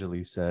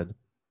 Patanjali, said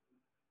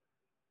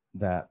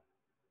that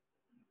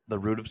the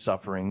root of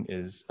suffering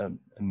is a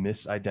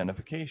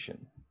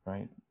misidentification,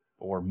 right?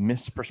 Or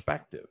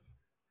misperspective.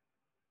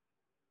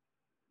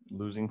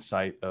 Losing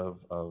sight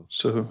of.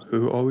 So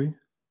who are we?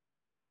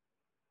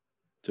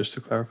 Just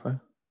to clarify.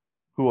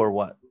 Who are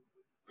what?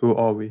 Who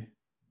are we?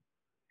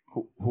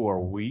 Who are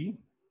we?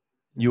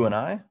 You and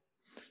I?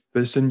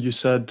 But then you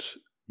said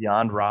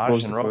beyond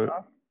Raj and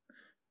Rojas?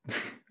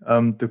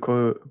 The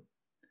quote,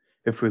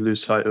 if we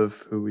lose sight of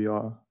who we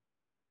are.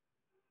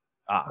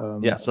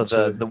 Yeah.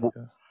 So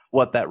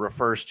what that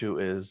refers to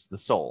is the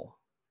soul.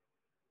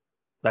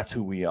 That's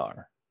who we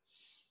are.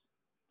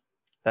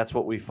 That's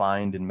what we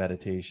find in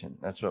meditation.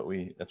 That's what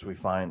we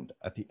find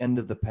at the end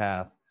of the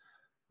path.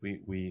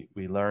 We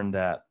learn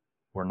that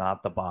we're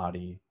not the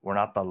body. We're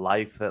not the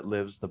life that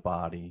lives the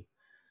body.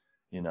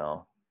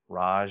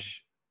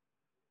 Raj,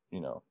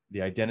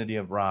 the identity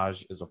of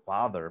Raj is a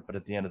father, but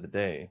at the end of the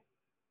day,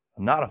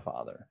 I'm not a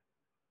father.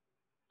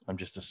 I'm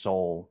just a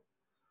soul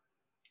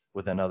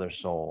with another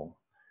soul.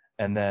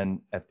 And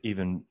then at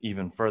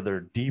even further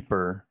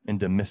deeper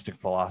into mystic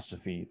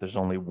philosophy, there's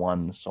only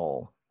one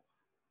soul.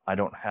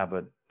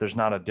 There's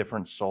not a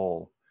different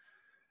soul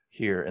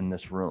here in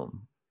this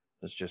room.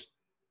 It's just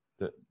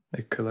that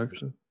A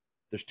collective.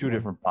 there's two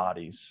different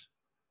bodies,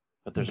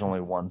 but there's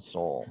only one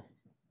soul.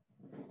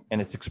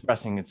 And it's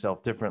expressing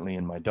itself differently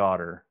in my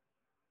daughter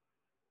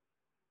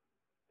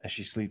as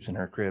she sleeps in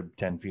her crib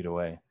 10 feet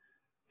away.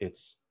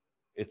 It's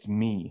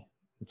me.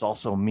 It's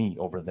also me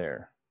over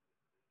there.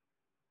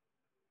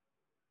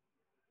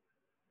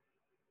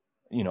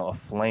 You know, a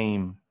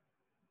flame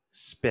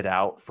spit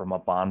out from a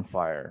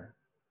bonfire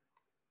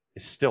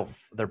is still,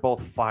 they're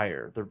both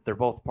fire. They're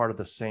both part of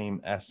the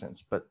same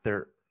essence, but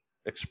they're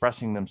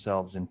expressing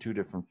themselves in two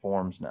different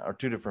forms now, or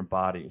two different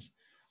bodies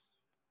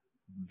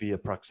via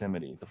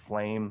proximity. The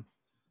flame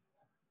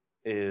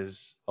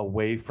is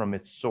away from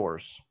its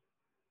source,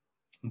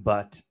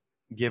 but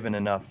given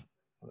enough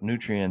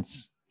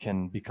nutrients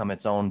can become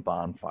its own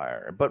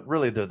bonfire. But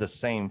really they're the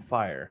same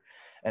fire,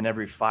 and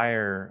every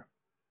fire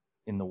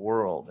in the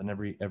world and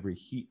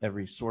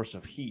every source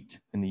of heat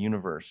in the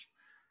universe,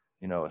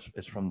 you know,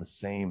 is from the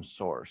same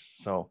source.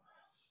 So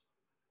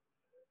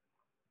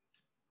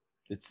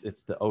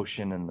it's the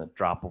ocean and the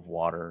drop of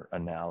water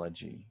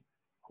analogy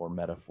or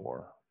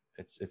metaphor.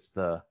 It's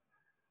the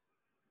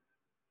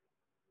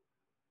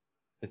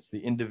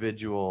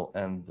individual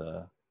and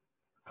the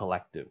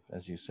collective,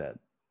 as you said.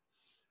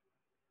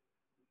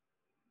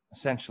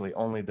 Essentially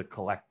only the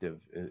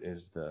collective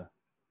is the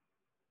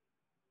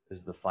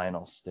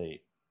final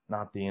state,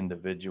 not the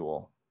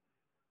individual.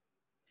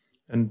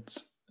 And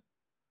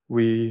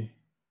okay,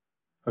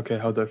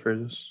 how do I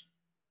phrase this?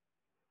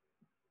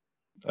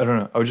 I don't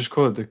know. I would just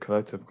call it the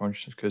collective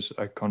consciousness because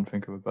I can't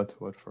think of a better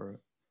word for it.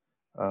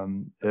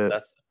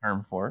 That's the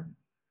term for it.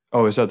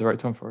 Oh, is that the right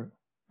term for it?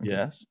 Okay.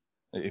 Yes.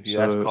 If you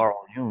ask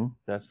Carl Jung,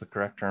 that's the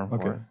correct term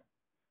for it.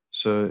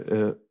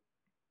 So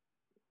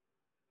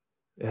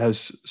it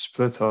has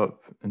split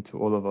up into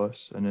all of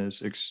us and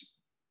is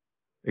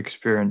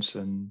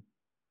experiencing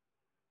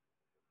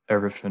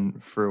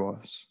everything through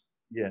us.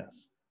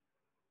 Yes.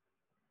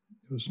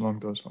 It was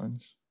along those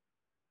lines.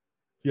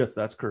 Yes,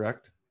 that's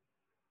correct.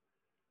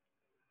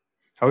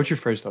 How would you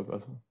phrase that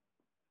better?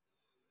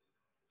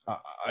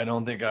 I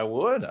don't think I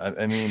would.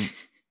 I mean,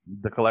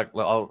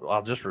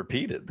 I'll just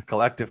repeat it. The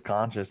collective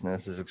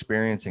consciousness is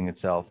experiencing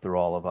itself through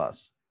all of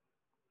us.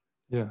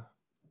 Yeah.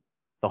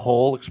 The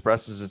whole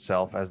expresses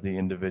itself as the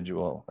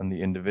individual, and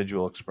the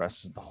individual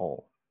expresses the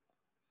whole.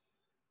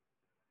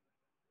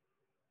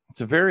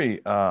 It's a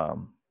very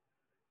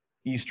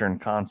Eastern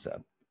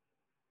concept.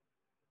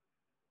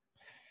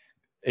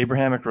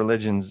 Abrahamic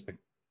religions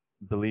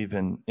believe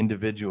in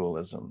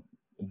individualism,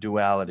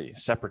 duality,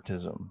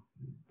 separatism,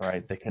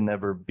 right? They can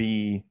never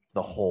be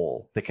the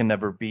whole. They can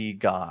never be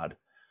God.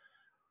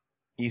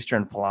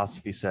 Eastern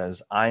philosophy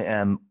says, I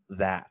am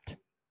that.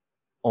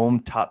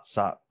 Om Tat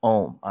Sat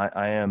Om.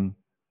 I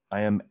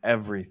am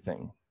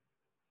everything.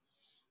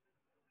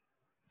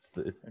 It's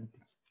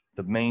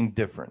the main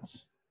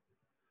difference.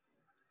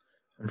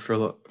 And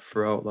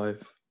throughout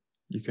life,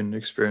 you can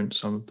experience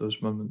some of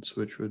those moments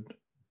which would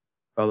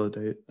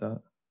validate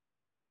that.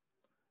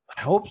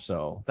 I hope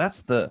so.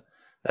 That's the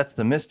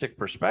mystic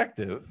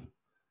perspective.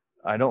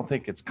 I don't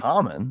think it's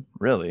common,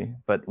 really,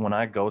 but when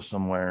I go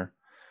somewhere,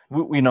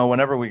 we know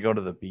whenever we go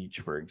to the beach,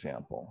 for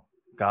example,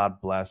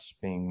 God bless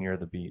being near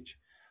the beach.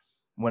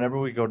 Whenever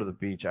we go to the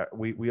beach,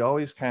 we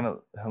always kind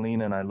of,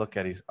 Helena and I look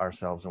at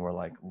ourselves and we're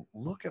like,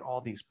 look at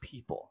all these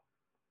people.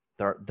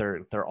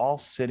 They're all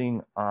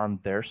sitting on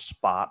their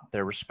spot,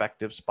 their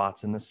respective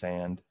spots in the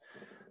sand.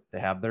 They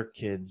have their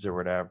kids or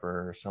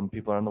whatever. Some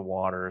people are in the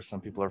water. Some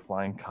people are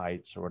flying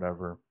kites or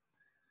whatever.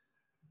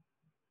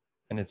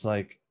 And it's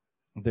like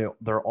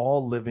they're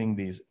all living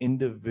these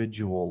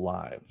individual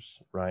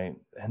lives, right?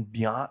 And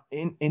beyond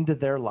into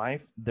their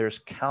life, there's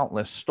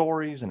countless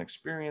stories and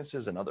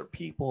experiences and other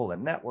people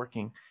and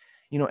networking,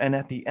 you know, and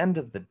at the end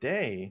of the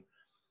day,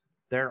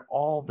 they're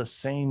all the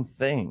same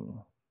thing,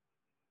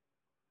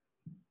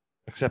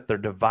 except they're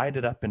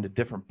divided up into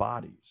different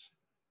bodies.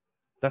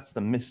 That's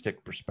the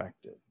mystic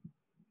perspective.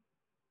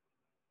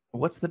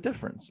 What's the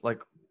difference?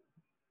 Like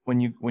when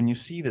you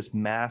see this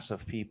mass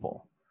of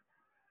people,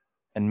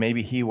 and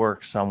maybe he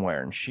works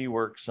somewhere and she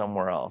works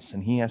somewhere else,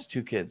 and he has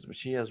 2 kids, but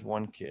she has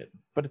 1 kid.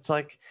 But it's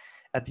like,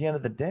 at the end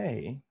of the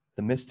day,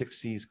 the mystic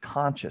sees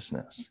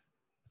consciousness.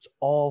 It's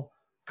all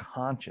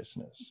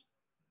consciousness,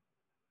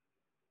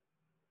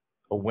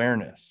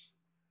 awareness.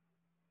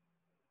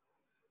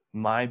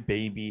 My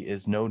baby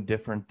is no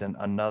different than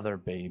another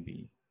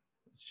baby.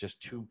 It's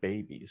just 2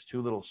 babies,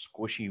 2 little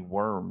squishy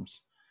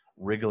worms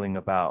wriggling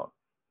about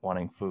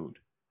wanting food.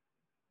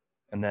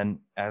 And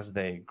then as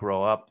they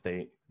grow up,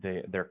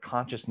 their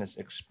consciousness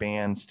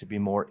expands to be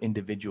more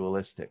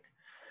individualistic.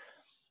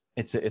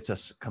 It's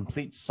a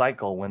complete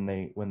cycle when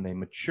they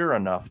mature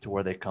enough to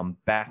where they come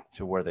back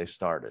to where they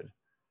started,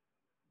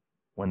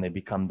 when they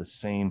become the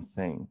same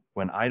thing,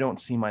 when I don't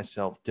see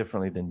myself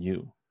differently than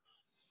you.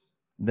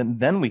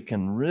 Then we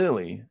can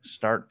really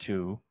start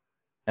to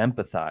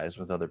empathize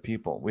with other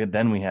people.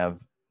 Then we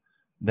have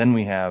Then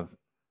we have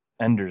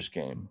Ender's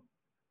Game.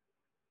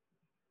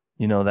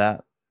 You know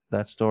that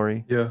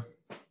story? Yeah.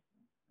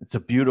 It's a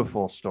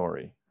beautiful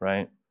story,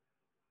 right?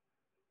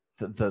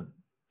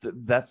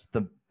 That's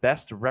the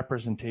best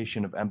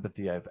representation of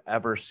empathy I've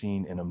ever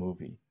seen in a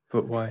movie.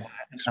 But why? I'm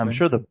Explain.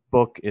 sure the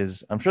book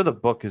is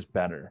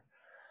better.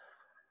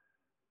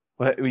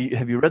 But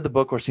have you read the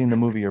book or seen the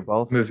movie or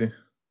both? Movie.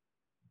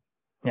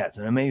 Yeah, it's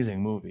an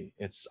amazing movie.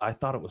 I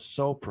thought it was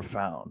so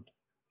profound.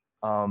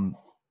 And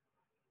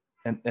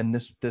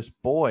this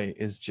boy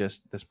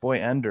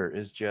Ender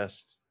is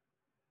just,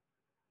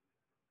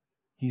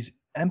 he's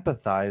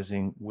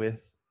empathizing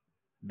with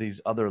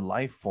these other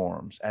life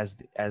forms as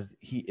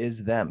he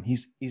is them.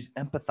 He's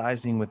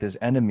empathizing with his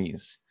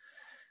enemies.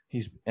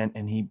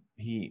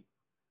 He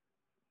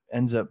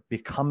ends up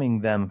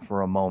becoming them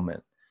for a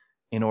moment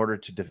in order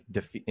to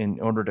defeat, in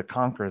order to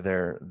conquer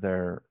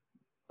their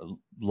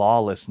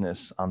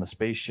lawlessness on the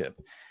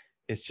spaceship.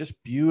 It's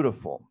just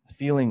beautiful,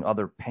 feeling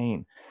other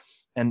pain.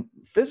 And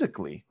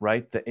physically,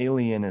 right, the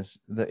alien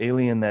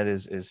that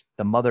is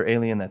the mother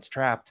alien that's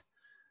trapped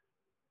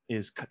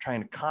is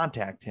trying to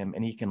contact him,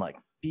 and he can like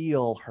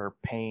feel her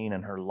pain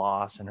and her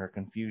loss and her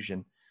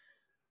confusion.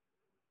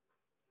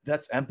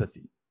 That's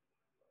empathy.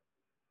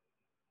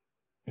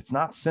 It's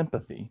not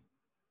sympathy.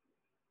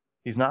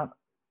 He's not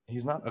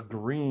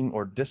agreeing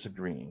or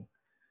disagreeing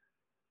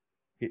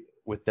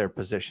with their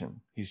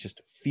position. He's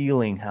just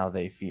feeling how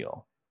they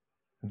feel.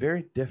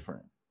 Very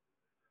different.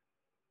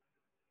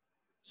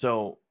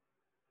 So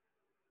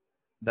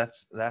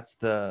that's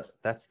a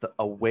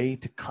way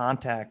to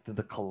contact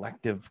the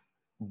collective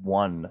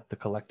one, the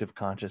collective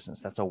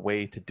consciousness. That's a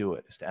way to do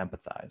it, is to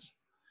empathize,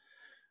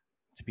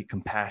 to be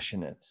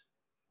compassionate,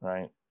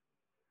 right?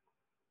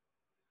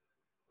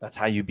 That's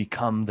how you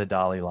become the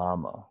Dalai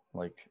Lama.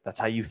 Like, that's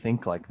how you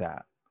think like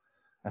that.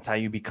 That's how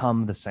you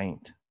become the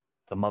saint,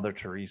 the Mother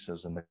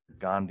Teresa's and the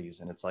Gandhis.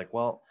 And it's like,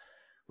 well,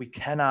 we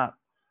cannot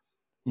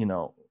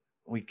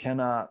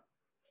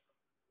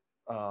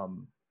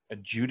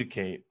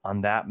adjudicate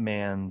on that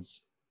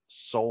man's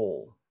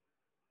soul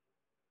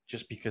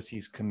just because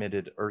he's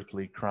committed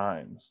earthly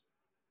crimes.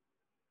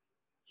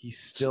 He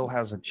still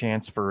has a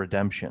chance for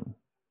redemption.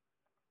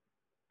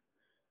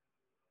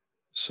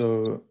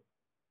 So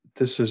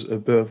this is a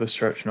bit of a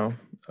stretch now.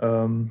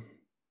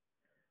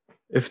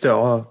 If there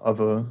are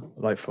other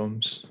life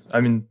forms,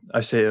 I mean,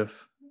 I say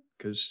if,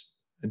 because,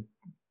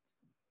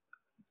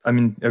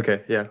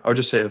 okay, yeah, I'll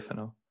just say if for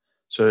now.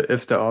 So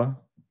if there are,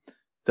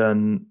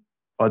 then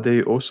are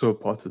they also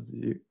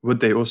would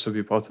they also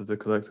be part of the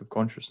collective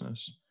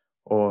consciousness,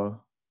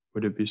 or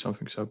would it be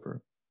something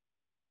separate?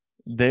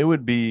 They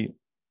would be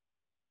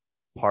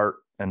part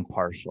and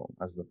parcel,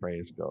 as the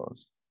phrase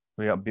goes.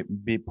 We got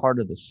be part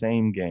of the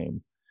same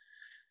game.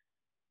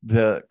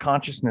 The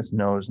consciousness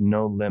knows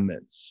no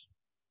limits.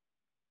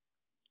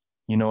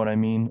 You know what I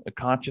mean? A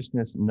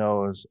consciousness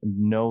knows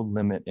no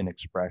limit in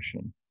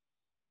expression.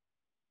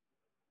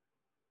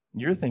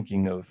 You're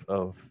thinking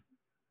of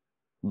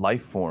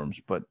life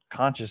forms, but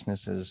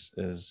consciousness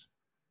is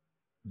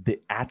the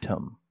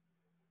atom.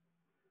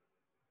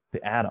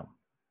 The atom.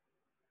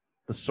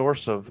 The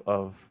source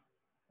of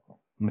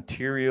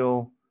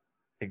material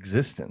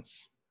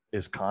existence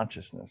is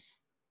consciousness.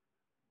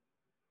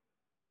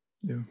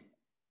 Yeah.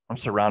 I'm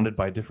surrounded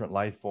by different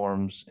life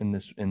forms in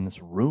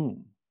this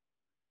room.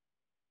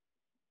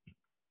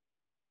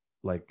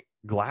 Like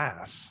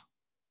glass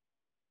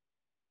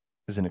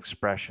is an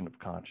expression of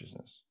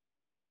consciousness.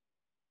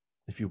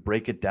 If you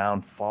break it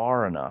down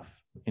far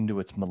enough into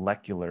its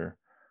molecular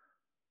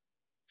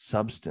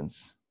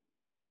substance,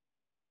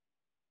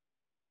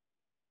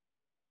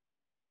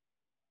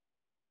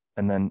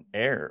 and then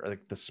air,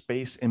 like the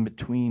space in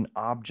between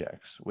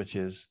objects, which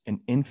is an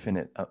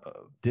infinite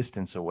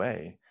distance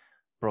away,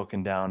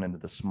 broken down into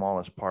the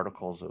smallest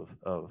particles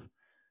of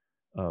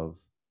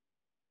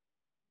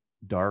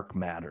dark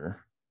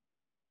matter,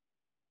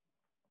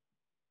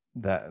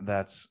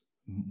 that's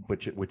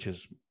which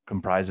is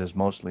comprises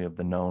mostly of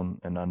the known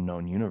and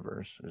unknown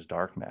universe, is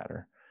dark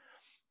matter.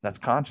 That's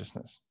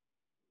consciousness.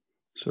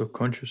 So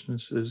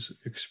consciousness is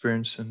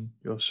experiencing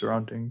your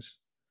surroundings,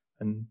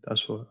 and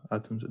that's what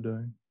atoms are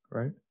doing,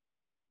 right?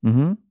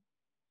 Mm-hmm.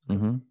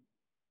 Mm-hmm.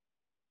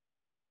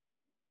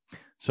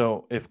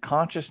 So if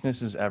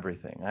consciousness is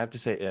everything, I have to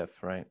say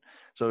if, right?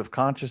 So if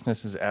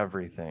consciousness is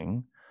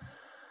everything,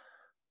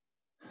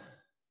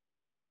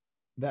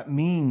 that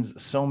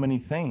means so many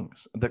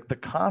things. The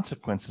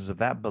consequences of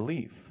that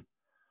belief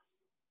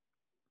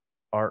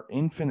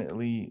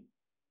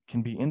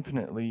can be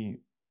infinitely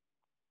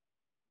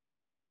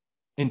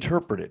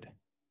interpreted.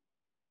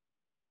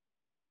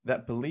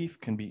 That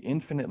belief can be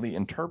infinitely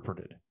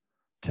interpreted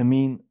to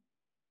mean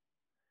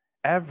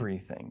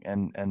everything,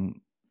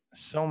 and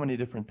so many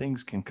different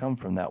things can come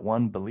from that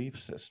one belief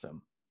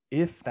system.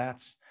 If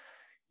that's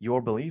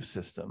your belief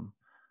system,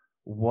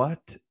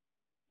 what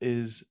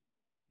is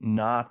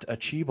not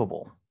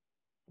achievable?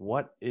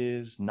 What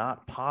is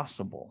not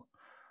possible?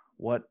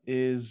 What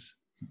is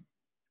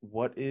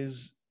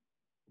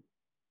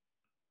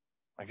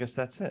I guess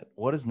that's it.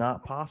 What is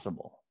not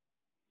possible?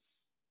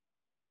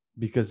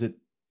 because it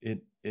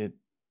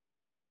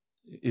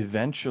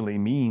eventually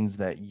means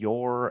that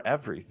you're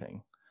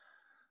everything.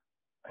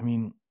 I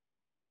mean,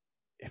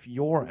 if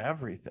you're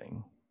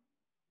everything,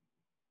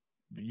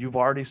 you've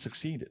already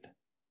succeeded.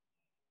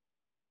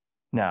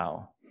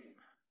 Now,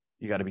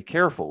 you got to be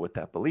careful with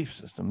that belief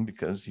system,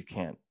 because you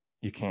can't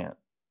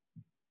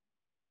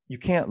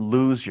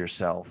lose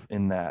yourself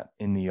in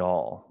the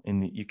all,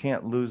 you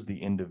can't lose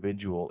the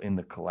individual in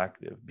the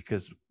collective,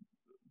 because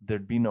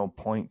there'd be no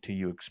point to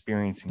you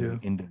experiencing the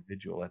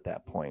individual at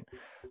that point.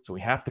 So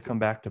we have to come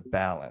back to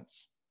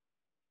balance.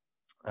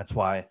 That's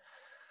why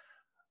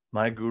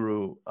my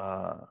guru's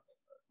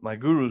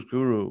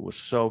guru was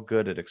so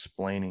good at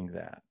explaining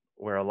that,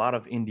 where a lot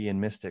of Indian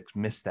mystics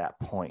miss that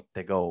point.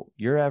 They go,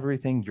 you're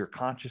everything, you're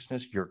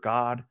consciousness, you're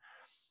God.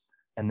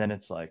 And then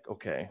it's like,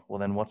 okay, well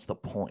then what's the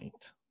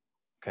point?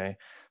 Okay.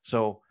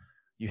 So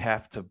you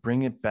have to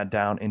bring it back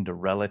down into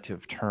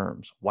relative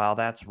terms. While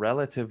that's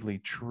relatively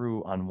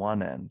true on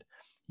one end,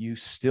 you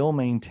still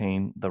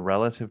maintain the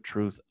relative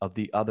truth of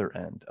the other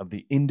end, of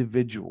the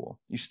individual.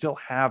 You still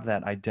have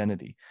that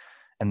identity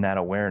and that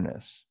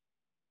awareness.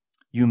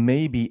 You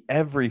may be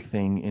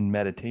everything in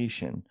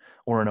meditation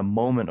or in a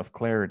moment of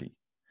clarity,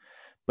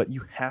 but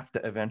you have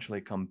to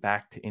eventually come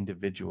back to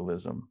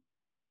individualism.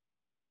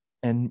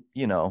 And,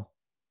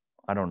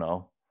 I don't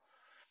know,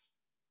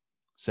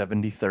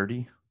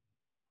 70-30,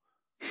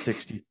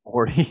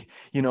 60-40,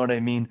 you know what I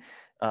mean?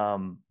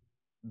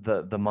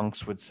 The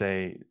monks would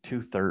say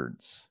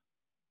 2/3.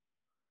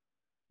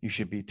 You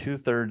should be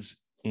 2/3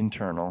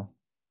 internal,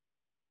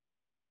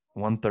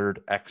 1/3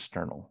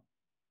 external.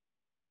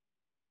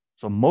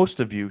 So most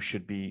of you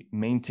should be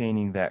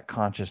maintaining that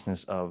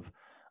consciousness of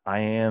I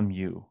am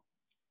you,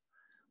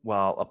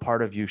 while a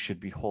part of you should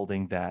be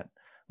holding that,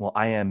 well,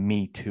 I am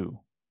me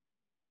too.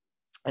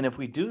 And if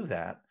we do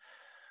that,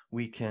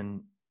 we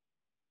can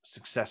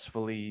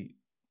successfully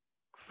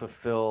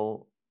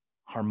fulfill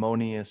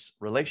harmonious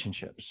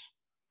relationships,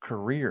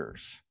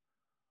 careers,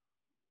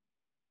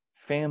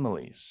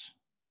 families,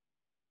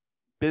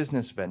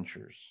 business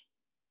ventures,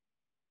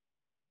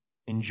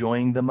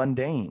 enjoying the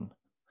mundane,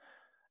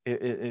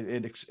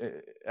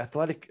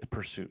 athletic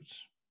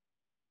pursuits,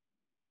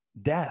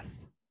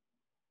 death.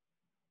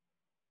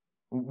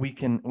 We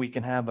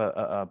can have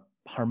a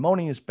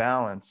harmonious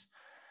balance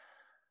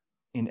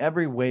in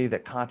every way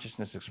that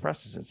consciousness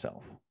expresses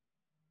itself,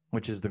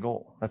 which is the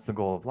goal. That's the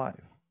goal of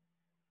life.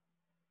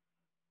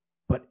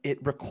 But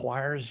it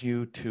requires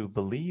you to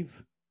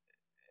believe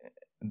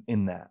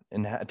in that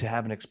and to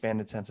have an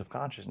expanded sense of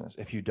consciousness.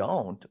 If you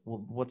don't,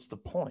 well, what's the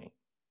point,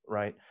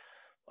 right?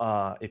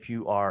 If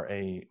you are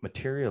a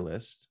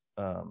materialist,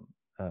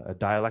 a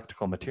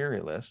dialectical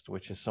materialist,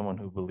 which is someone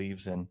who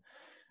believes in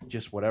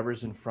just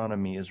whatever's in front of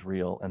me is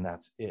real and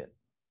that's it.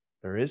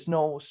 There is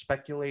no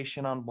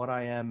speculation on what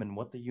I am and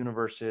what the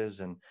universe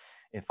is. And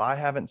if I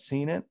haven't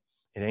seen it,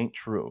 it ain't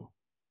true.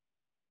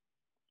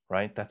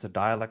 Right? That's a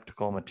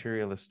dialectical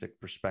materialistic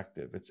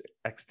perspective. It's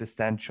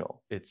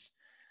existential. It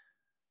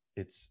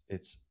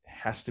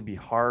has to be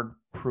hard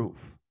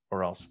proof,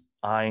 or else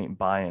I ain't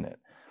buying it.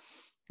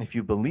 If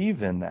you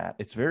believe in that,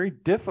 it's very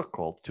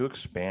difficult to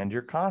expand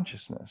your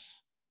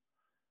consciousness.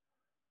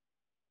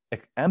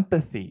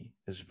 Empathy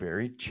is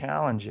very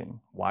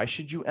challenging. Why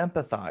should you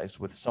empathize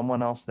with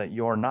someone else that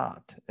you're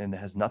not and it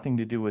has nothing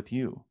to do with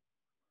you?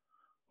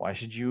 Why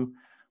should you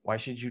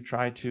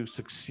try to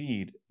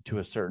succeed to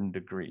a certain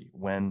degree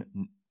when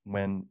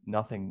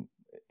nothing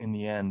in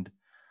the end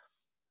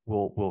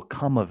will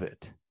come of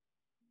it?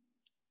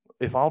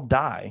 If I'll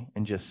die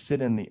and just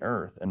sit in the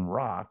earth and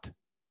rot,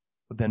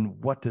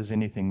 then what does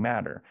anything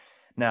matter?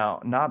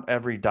 Now, not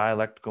every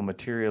dialectical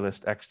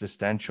materialist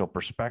existential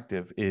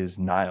perspective is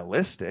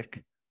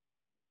nihilistic,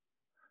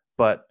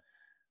 but,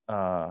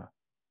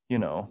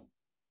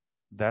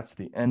 that's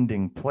the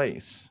ending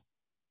place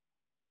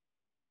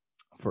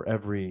for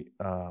every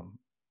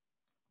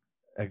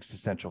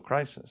existential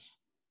crisis.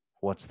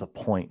 What's the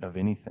point of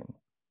anything?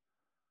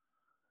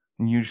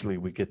 And usually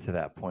we get to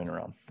that point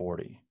around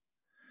 40.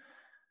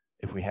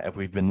 If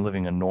we've been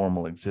living a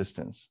normal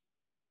existence.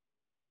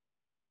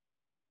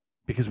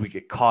 Because we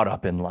get caught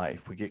up in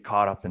life. We get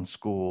caught up in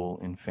school,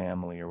 in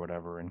family, or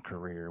whatever, in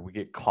career. We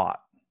get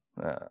caught.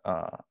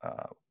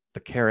 The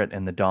carrot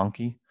and the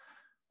donkey,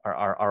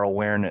 our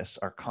awareness,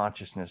 our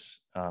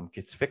consciousness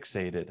gets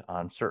fixated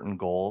on certain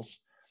goals,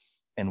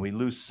 and we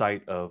lose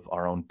sight of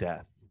our own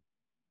death.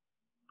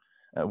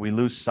 We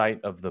lose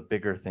sight of the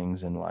bigger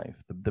things in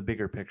life, the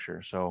bigger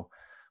picture. So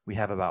we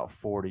have about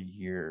 40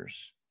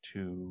 years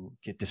to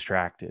get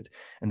distracted,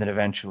 and then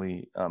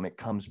eventually it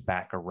comes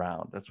back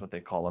around. That's what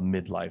they call a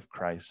midlife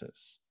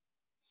crisis.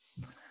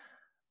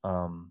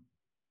 And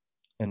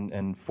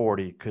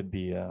 40 could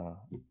be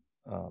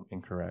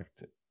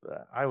incorrect.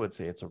 I would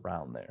say it's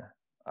around there.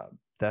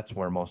 That's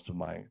where most of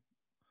my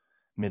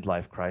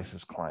midlife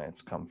crisis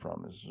clients come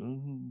from, is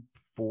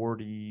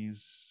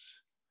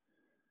 40s.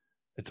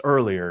 It's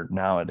earlier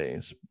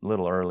nowadays, a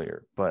little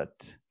earlier,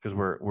 but because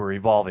we're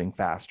evolving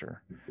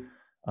faster.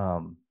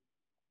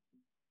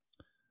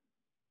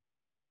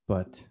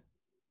 But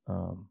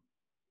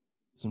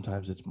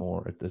Sometimes it's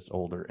more, it's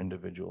older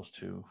individuals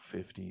too,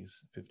 50s,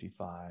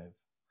 55,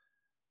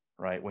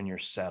 right? When you're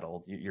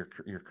settled, your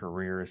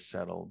career is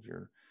settled,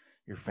 your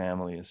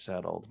family is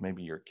settled.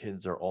 Maybe your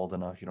kids are old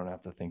enough, you don't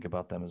have to think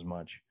about them as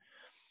much.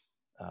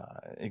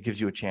 It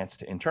gives you a chance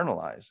to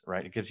internalize,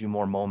 right? It gives you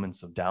more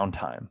moments of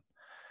downtime.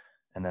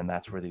 And then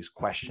that's where these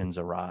questions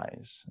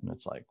arise. And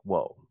it's like,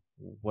 whoa,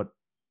 what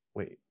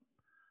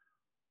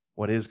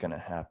is going to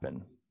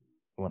happen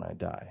when I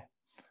die?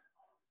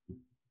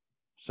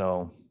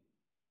 So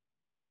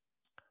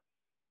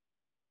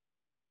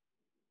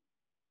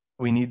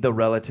we need the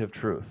relative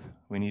truth.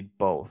 We need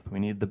both. We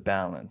need the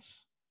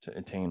balance to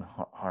attain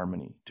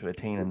harmony, to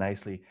attain a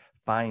nicely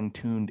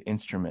fine-tuned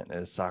instrument,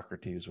 as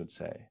Socrates would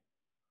say.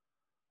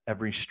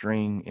 Every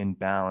string in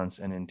balance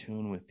and in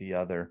tune with the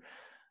other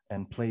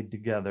and played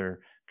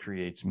together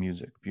creates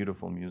music,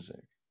 beautiful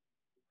music.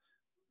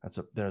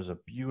 There's a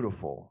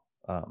beautiful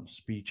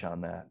speech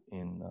on that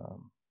in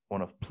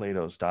one of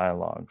Plato's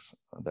dialogues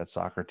that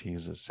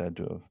Socrates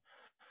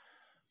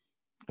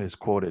is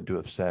quoted to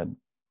have said.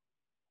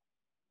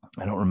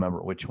 I don't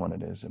remember which one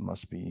it is. It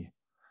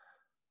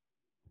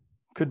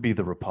could be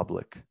the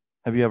Republic.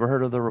 Have you ever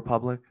heard of the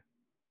Republic?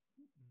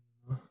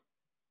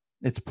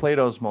 It's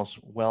Plato's most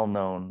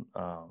well-known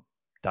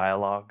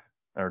dialogue,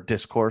 or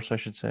discourse, I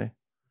should say.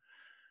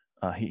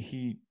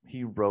 He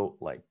wrote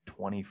like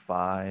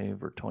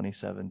 25 or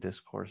 27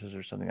 discourses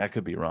or something. I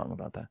could be wrong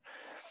about that.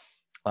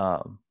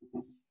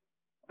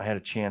 I had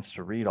a chance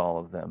to read all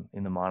of them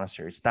in the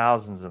monastery. It's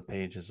thousands of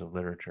pages of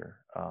literature,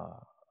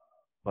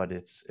 but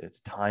it's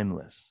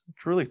timeless,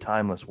 truly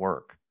timeless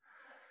work.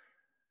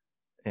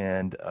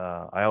 And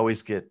I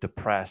always get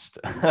depressed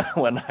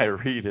when I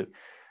read it,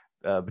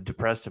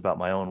 depressed about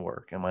my own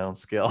work and my own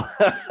skill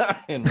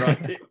in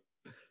writing.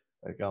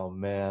 Like, oh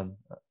man,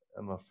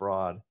 I'm a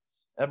fraud.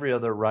 Every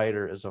other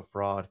writer is a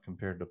fraud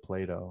compared to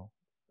Plato.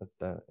 That's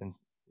that. And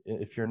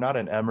if you're not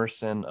an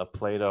Emerson, a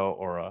Plato,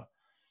 or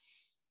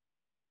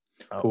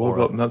what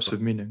about Maps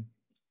of Meaning?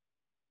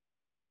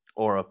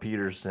 Or a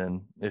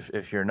Peterson,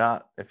 if you're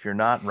not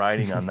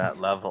writing on that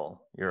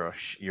level, you're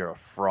a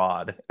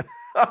fraud.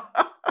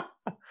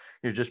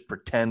 You're just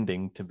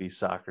pretending to be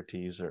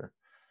Socrates or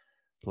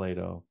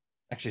Plato.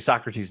 Actually,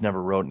 Socrates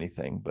never wrote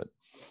anything, but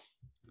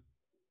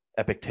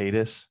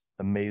Epictetus,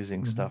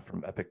 amazing stuff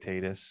from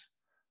Epictetus.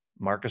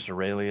 Marcus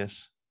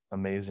Aurelius,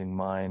 amazing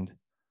mind.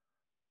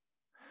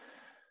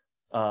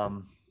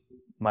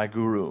 My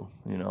guru,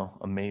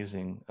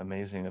 amazing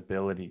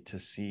ability to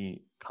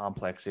see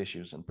complex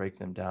issues and break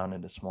them down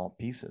into small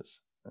pieces.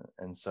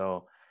 And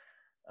so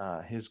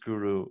his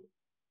guru,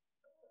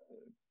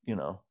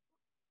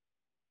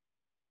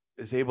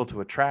 is able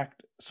to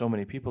attract so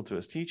many people to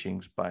his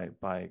teachings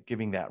by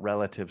giving that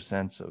relative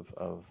sense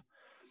of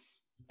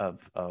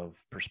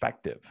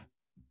perspective,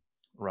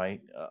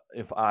 right?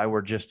 If I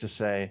were just to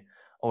say,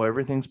 oh,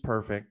 everything's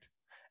perfect,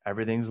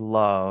 everything's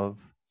love,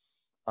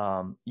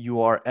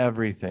 you are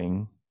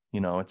everything,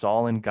 it's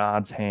all in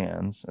God's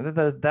hands.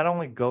 That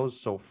only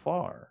goes so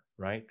far,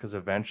 right? Because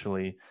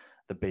eventually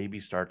the baby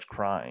starts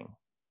crying.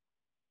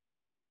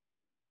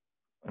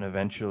 And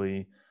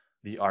eventually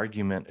the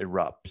argument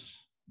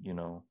erupts,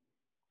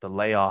 the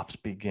layoffs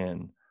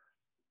begin,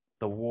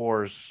 the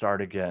wars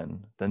start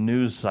again, the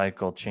news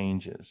cycle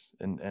changes.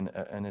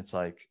 And it's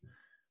like,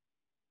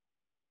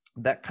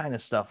 that kind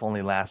of stuff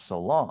only lasts so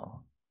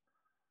long.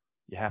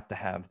 You have to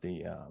have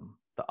the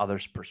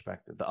other's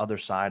perspective, the other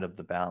side of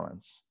the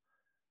balance,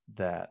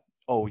 that,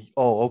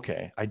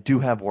 okay, I do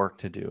have work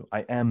to do.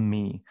 I am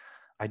me.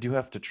 I do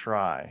have to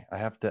try. I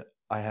have to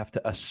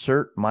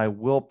assert my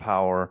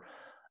willpower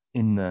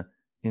in the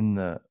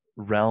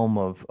realm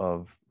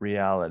of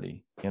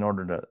reality in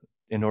order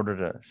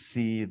to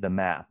see the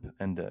map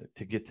and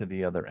to get to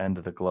the other end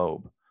of the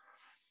globe,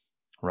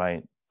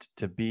 right?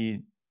 To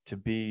be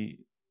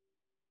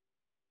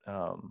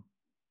a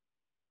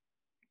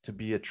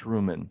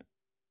Truman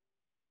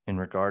in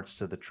regards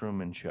to the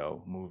Truman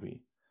Show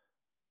movie,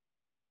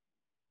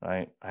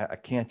 right? I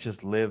can't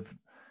just live,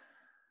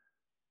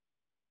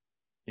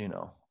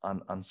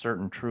 on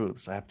certain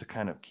truths. I have to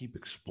kind of keep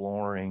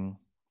exploring,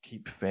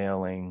 keep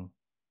failing,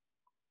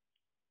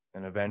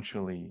 and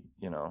eventually,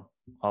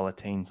 I'll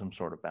attain some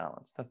sort of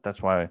balance.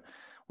 That's why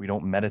we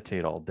don't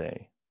meditate all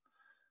day.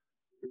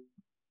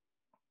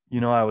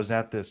 I was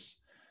at this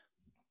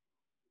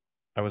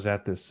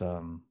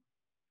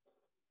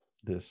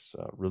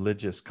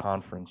religious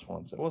conference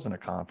once. It wasn't a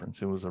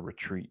conference, it was a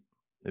retreat.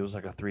 It was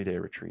like a 3-day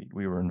retreat.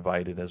 We were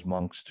invited as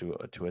monks to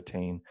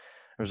attain.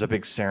 There was a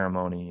big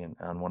ceremony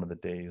on one of the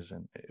days,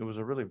 and it was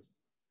a really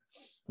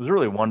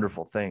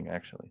wonderful thing,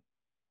 actually.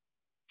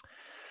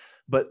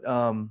 But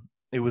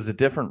it was a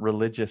different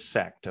religious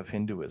sect of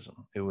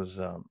Hinduism. It was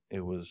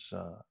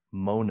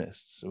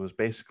monists. It was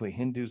basically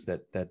Hindus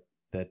that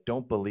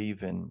don't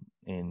believe in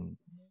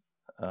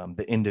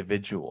the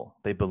individual.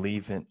 They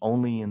believe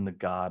only in the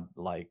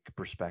God-like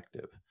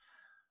perspective,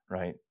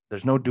 right?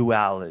 There's no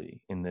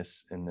duality in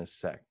this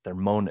sect. They're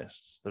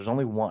monists. There's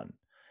only one.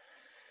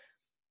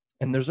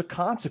 And there's a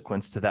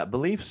consequence to that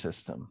belief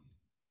system,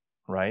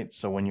 right?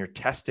 So when you're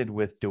tested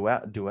with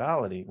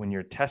duality, when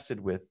you're tested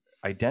with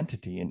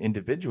identity and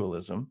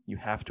individualism, you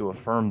have to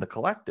affirm the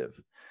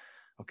collective.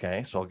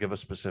 Okay, so I'll give a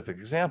specific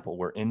example.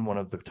 We're in one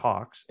of the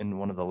talks, in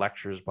one of the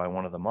lectures by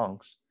one of the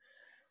monks,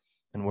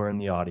 and we're in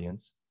the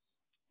audience,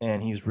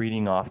 and he's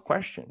reading off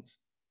questions.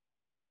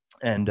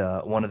 And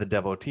one of the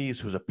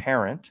devotees, who's a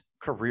parent,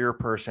 career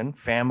person,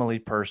 family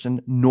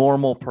person,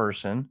 normal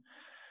person,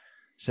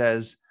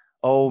 says,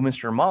 "Oh,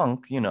 Mr.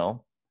 Monk,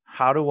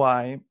 how do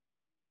I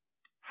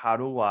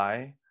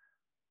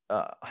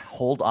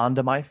hold on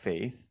to my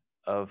faith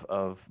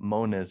of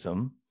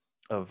monism,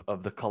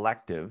 of the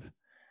collective,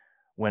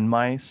 when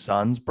my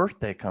son's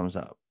birthday comes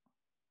up?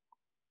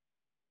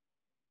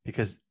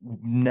 Because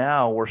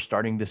now we're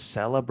starting to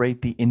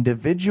celebrate the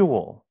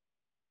individual.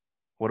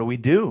 What do we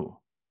do?"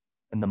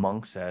 And the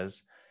monk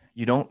says,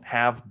 "You don't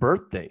have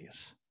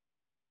birthdays.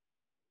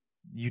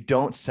 You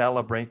don't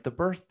celebrate the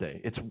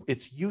birthday.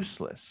 It's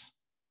useless."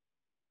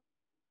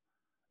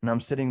 And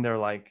I'm sitting there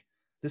like,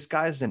 this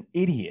guy's an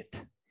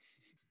idiot.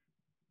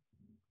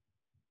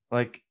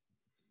 Like,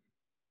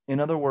 in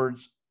other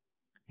words,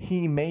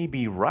 he may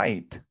be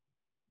right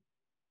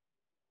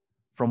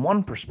from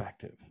one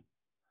perspective,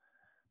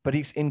 but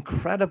he's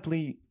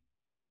incredibly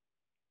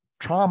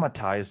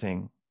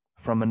traumatizing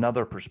from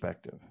another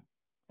perspective.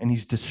 And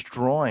he's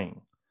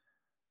destroying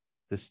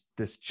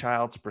this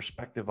child's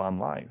perspective on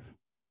life,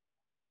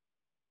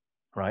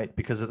 right?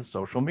 Because of the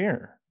social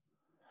mirror.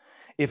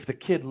 If the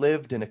kid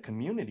lived in a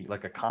community,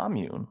 like a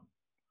commune,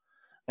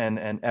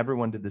 and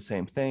everyone did the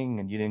same thing,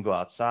 and you didn't go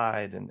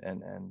outside,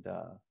 and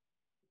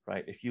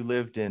right? If you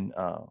lived in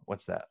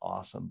what's that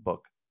awesome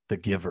book, The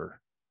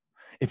Giver?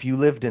 If you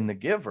lived in The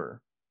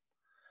Giver,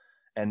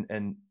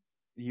 and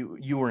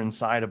you were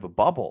inside of a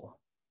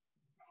bubble,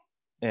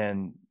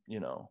 and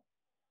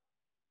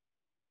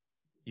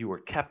you were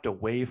kept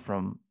away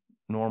from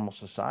normal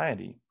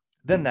society,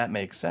 then that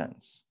makes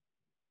sense,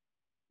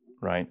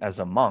 right? As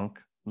a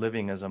monk,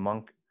 living as a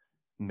monk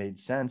made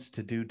sense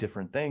to do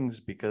different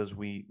things because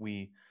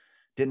we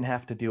didn't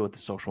have to deal with the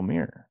social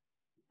mirror.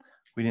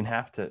 We didn't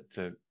have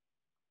to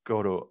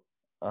go to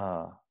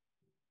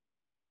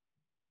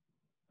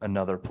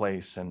another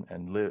place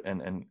and live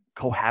and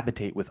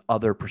cohabitate with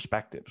other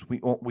perspectives.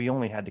 We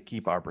only had to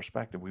keep our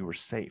perspective. We were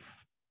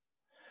safe.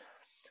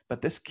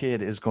 But this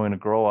kid is going to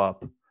grow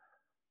up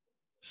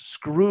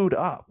screwed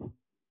up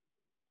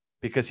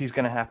because he's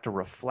going to have to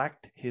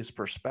reflect his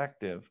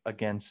perspective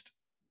against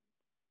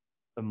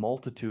a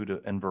multitude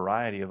and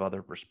variety of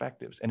other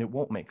perspectives, and it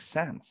won't make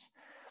sense.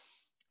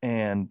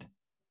 And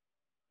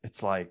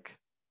it's like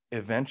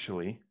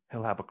eventually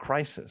he'll have a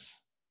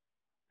crisis,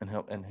 and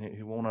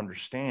he won't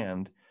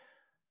understand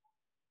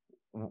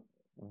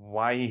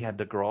why he had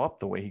to grow up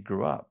the way he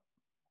grew up.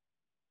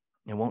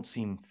 It won't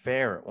seem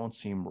fair. It won't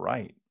seem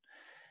right.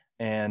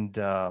 And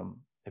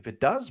if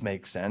it does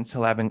make sense,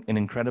 he'll have an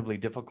incredibly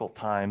difficult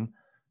time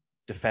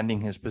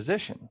defending his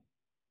position,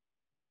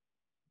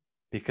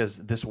 because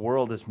this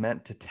world is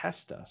meant to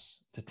test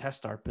us, to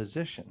test our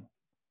position.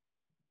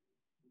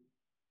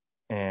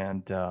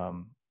 And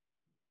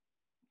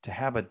to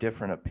have a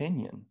different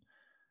opinion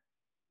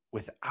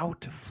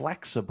without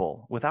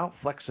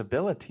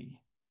flexibility,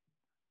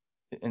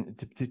 and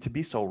to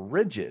be so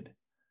rigid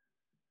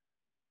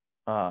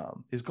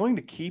is going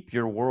to keep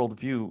your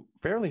worldview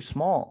fairly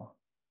small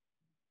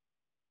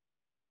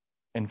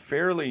and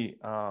fairly,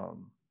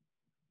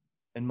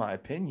 in my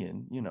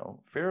opinion,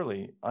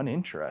 fairly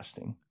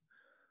uninteresting.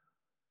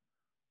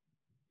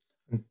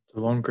 The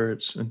longer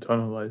it's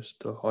internalized,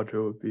 the harder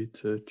it would be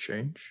to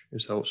change.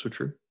 Is that also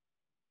true?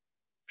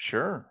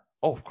 Sure.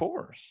 Oh, of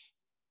course.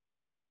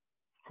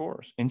 Of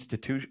course.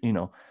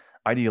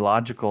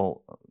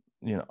 Ideological,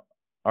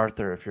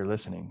 Arthur, if you're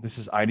listening, this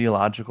is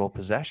ideological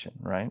possession,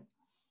 right?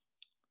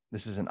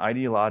 This is an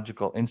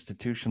ideological,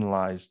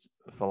 institutionalized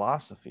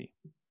philosophy.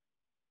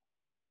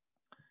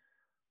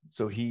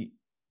 So he,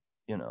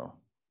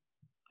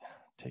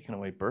 taking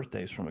away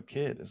birthdays from a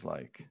kid is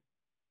like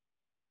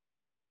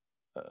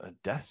a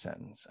death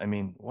sentence. I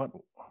mean, what?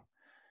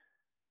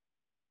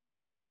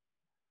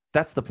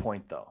 That's the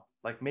point, though.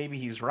 Like, maybe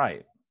he's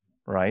right?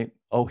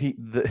 Oh,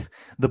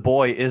 the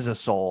boy is a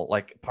soul,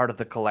 like part of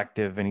the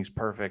collective, and he's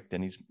perfect,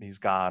 and he's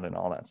God, and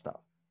all that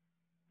stuff.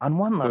 On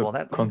one level,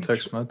 that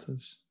context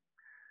matters.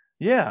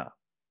 Yeah,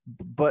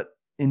 but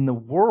in the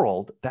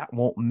world, that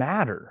won't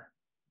matter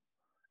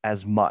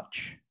as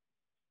much.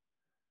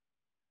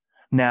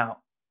 Now,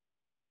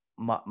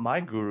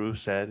 my guru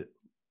said,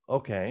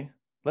 okay,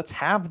 let's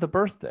have the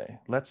birthday.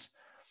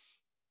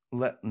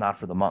 Not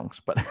for the monks,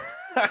 but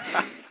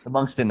the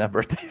monks didn't have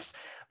birthdays,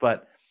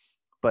 but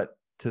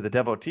to the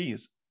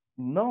devotees,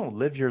 no,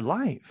 live your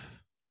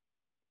life.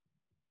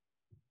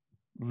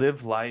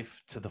 Live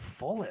life to the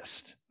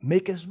fullest.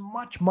 Make as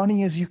much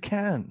money as you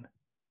can.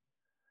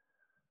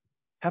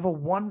 Have a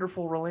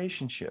wonderful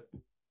relationship.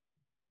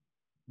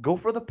 Go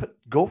for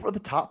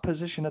the top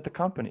position at the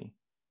company.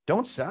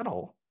 Don't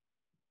settle.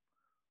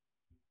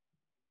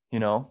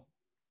 So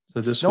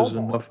this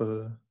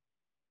was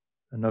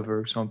another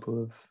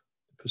example of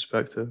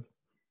perspective.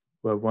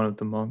 where one of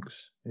the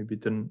monks maybe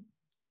didn't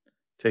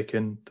take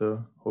in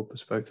the whole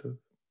perspective.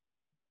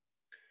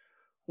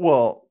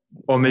 Well,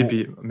 Or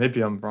maybe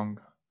I'm wrong.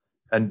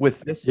 And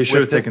with this, he should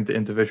have with this, taken the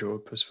individual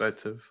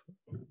perspective.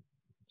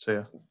 So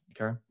yeah,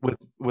 Karen.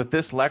 with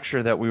this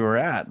lecture that we were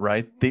at,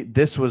 right?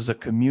 This was a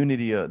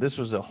community. This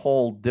was a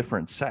whole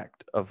different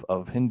sect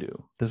of Hindu.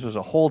 This was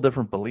a whole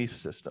different belief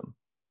system.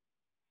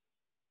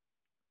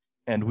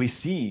 And we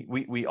see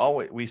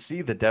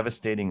the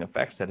devastating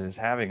effects that it is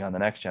having on the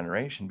next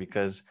generation,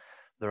 because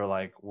they're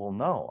like, well,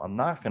 no, I'm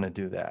not going to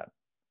do that.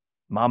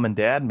 Mom and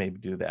dad maybe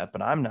do that,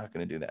 but I'm not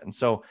going to do that. And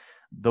so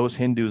those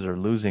Hindus are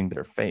losing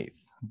their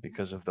faith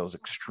because of those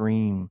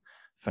extreme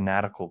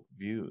fanatical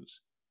views,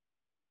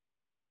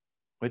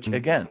 which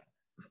again,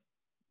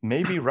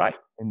 may be right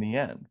in the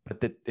end,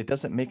 but that it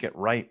doesn't make it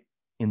right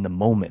in the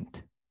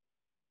moment.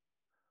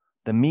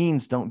 The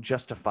means don't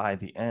justify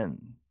the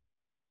end.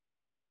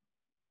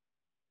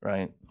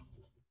 Right?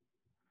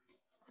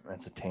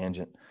 That's a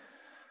tangent,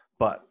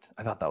 but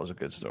I thought that was a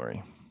good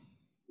story.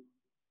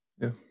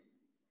 Yeah.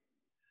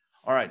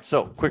 All right.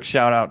 So quick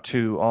shout out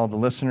to all the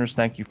listeners.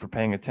 Thank you for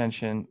paying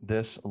attention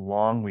this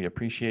long. We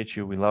appreciate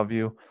you. We love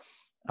you.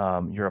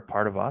 You're a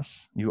part of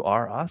us. You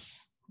are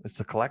us. It's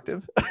a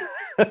collective.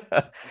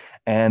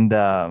 And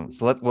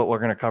so we're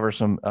going to cover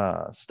some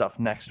stuff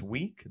next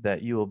week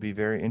that you will be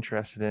very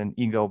interested in.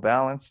 Ego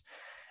balance.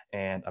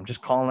 And I'm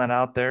just calling that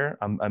out there.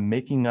 I'm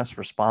making us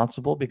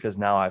responsible because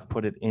now I've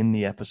put it in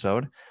the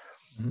episode.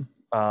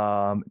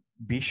 Mm-hmm.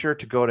 Be sure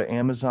to go to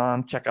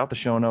Amazon, check out the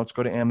show notes,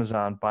 go to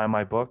Amazon, buy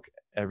my book,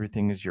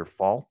 Everything is Your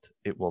Fault.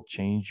 It will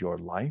change your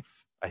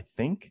life, I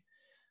think.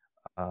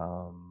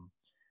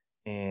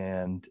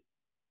 And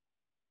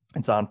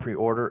it's on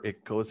pre-order.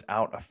 It goes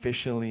out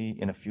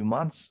officially in a few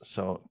months.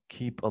 So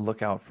keep a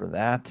lookout for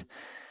that.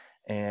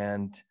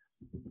 And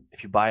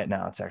if you buy it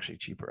now, it's actually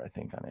cheaper, I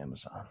think, on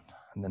Amazon.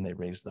 And then they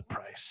raise the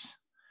price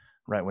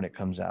right when it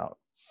comes out.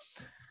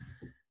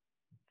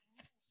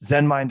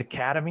 Zen Mind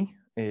Academy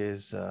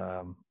is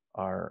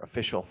our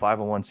official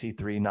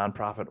 501c3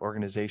 nonprofit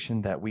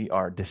organization that we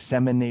are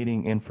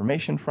disseminating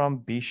information from.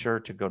 Be sure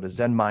to go to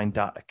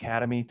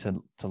zenmind.academy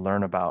to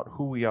learn about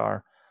who we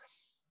are,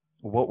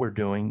 what we're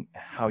doing,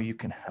 how you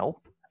can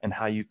help, and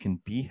how you can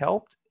be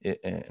helped.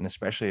 And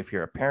especially if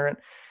you're a parent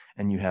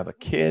and you have a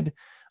kid,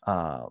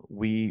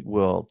 we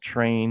will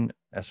train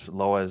as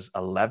low as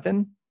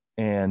 11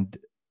 and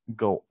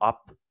go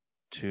up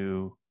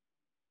to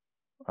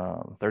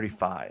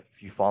 35.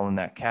 If you fall in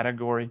that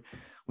category,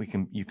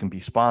 you can be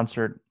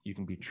sponsored, you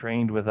can be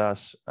trained with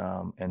us,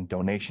 and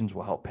donations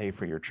will help pay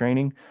for your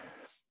training.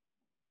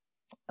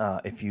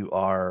 If you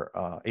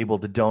are able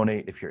to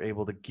donate, if you're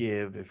able to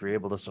give, if you're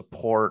able to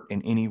support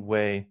in any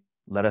way,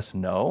 let us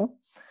know.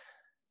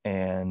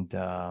 And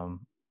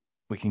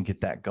we can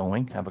get that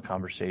going, have a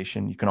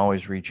conversation. You can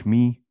always reach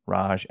me,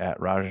 Raj, at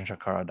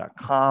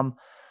rajanshankara.com.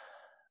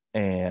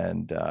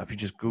 And if you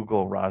just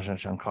Google Rajan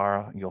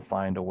Shankara, you'll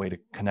find a way to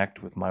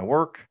connect with my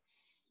work.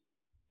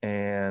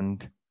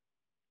 And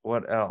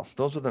what else?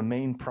 Those are the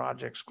main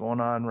projects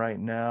going on right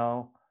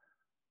now.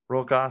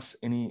 Rokas,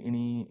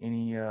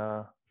 any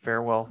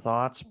farewell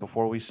thoughts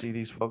before we see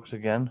these folks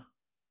again?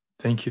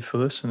 Thank you for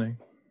listening.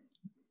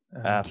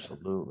 And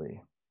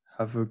absolutely.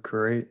 Have a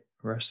great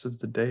rest of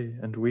the day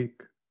and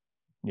week.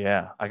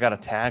 Yeah, I got a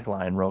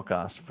tagline,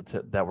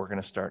 Rokas, that we're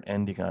going to start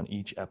ending on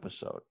each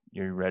episode.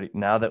 You ready?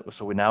 Now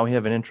we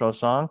have an intro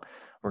song.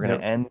 We're going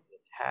to end the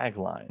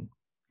tagline.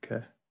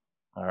 Okay.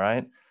 All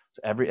right.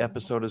 So every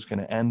episode is going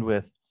to end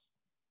with,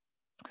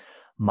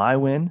 my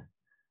win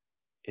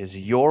is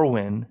your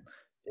win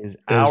is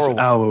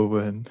our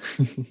win.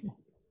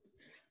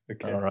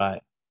 Okay. All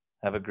right.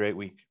 Have a great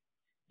week.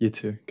 You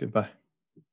too. Goodbye.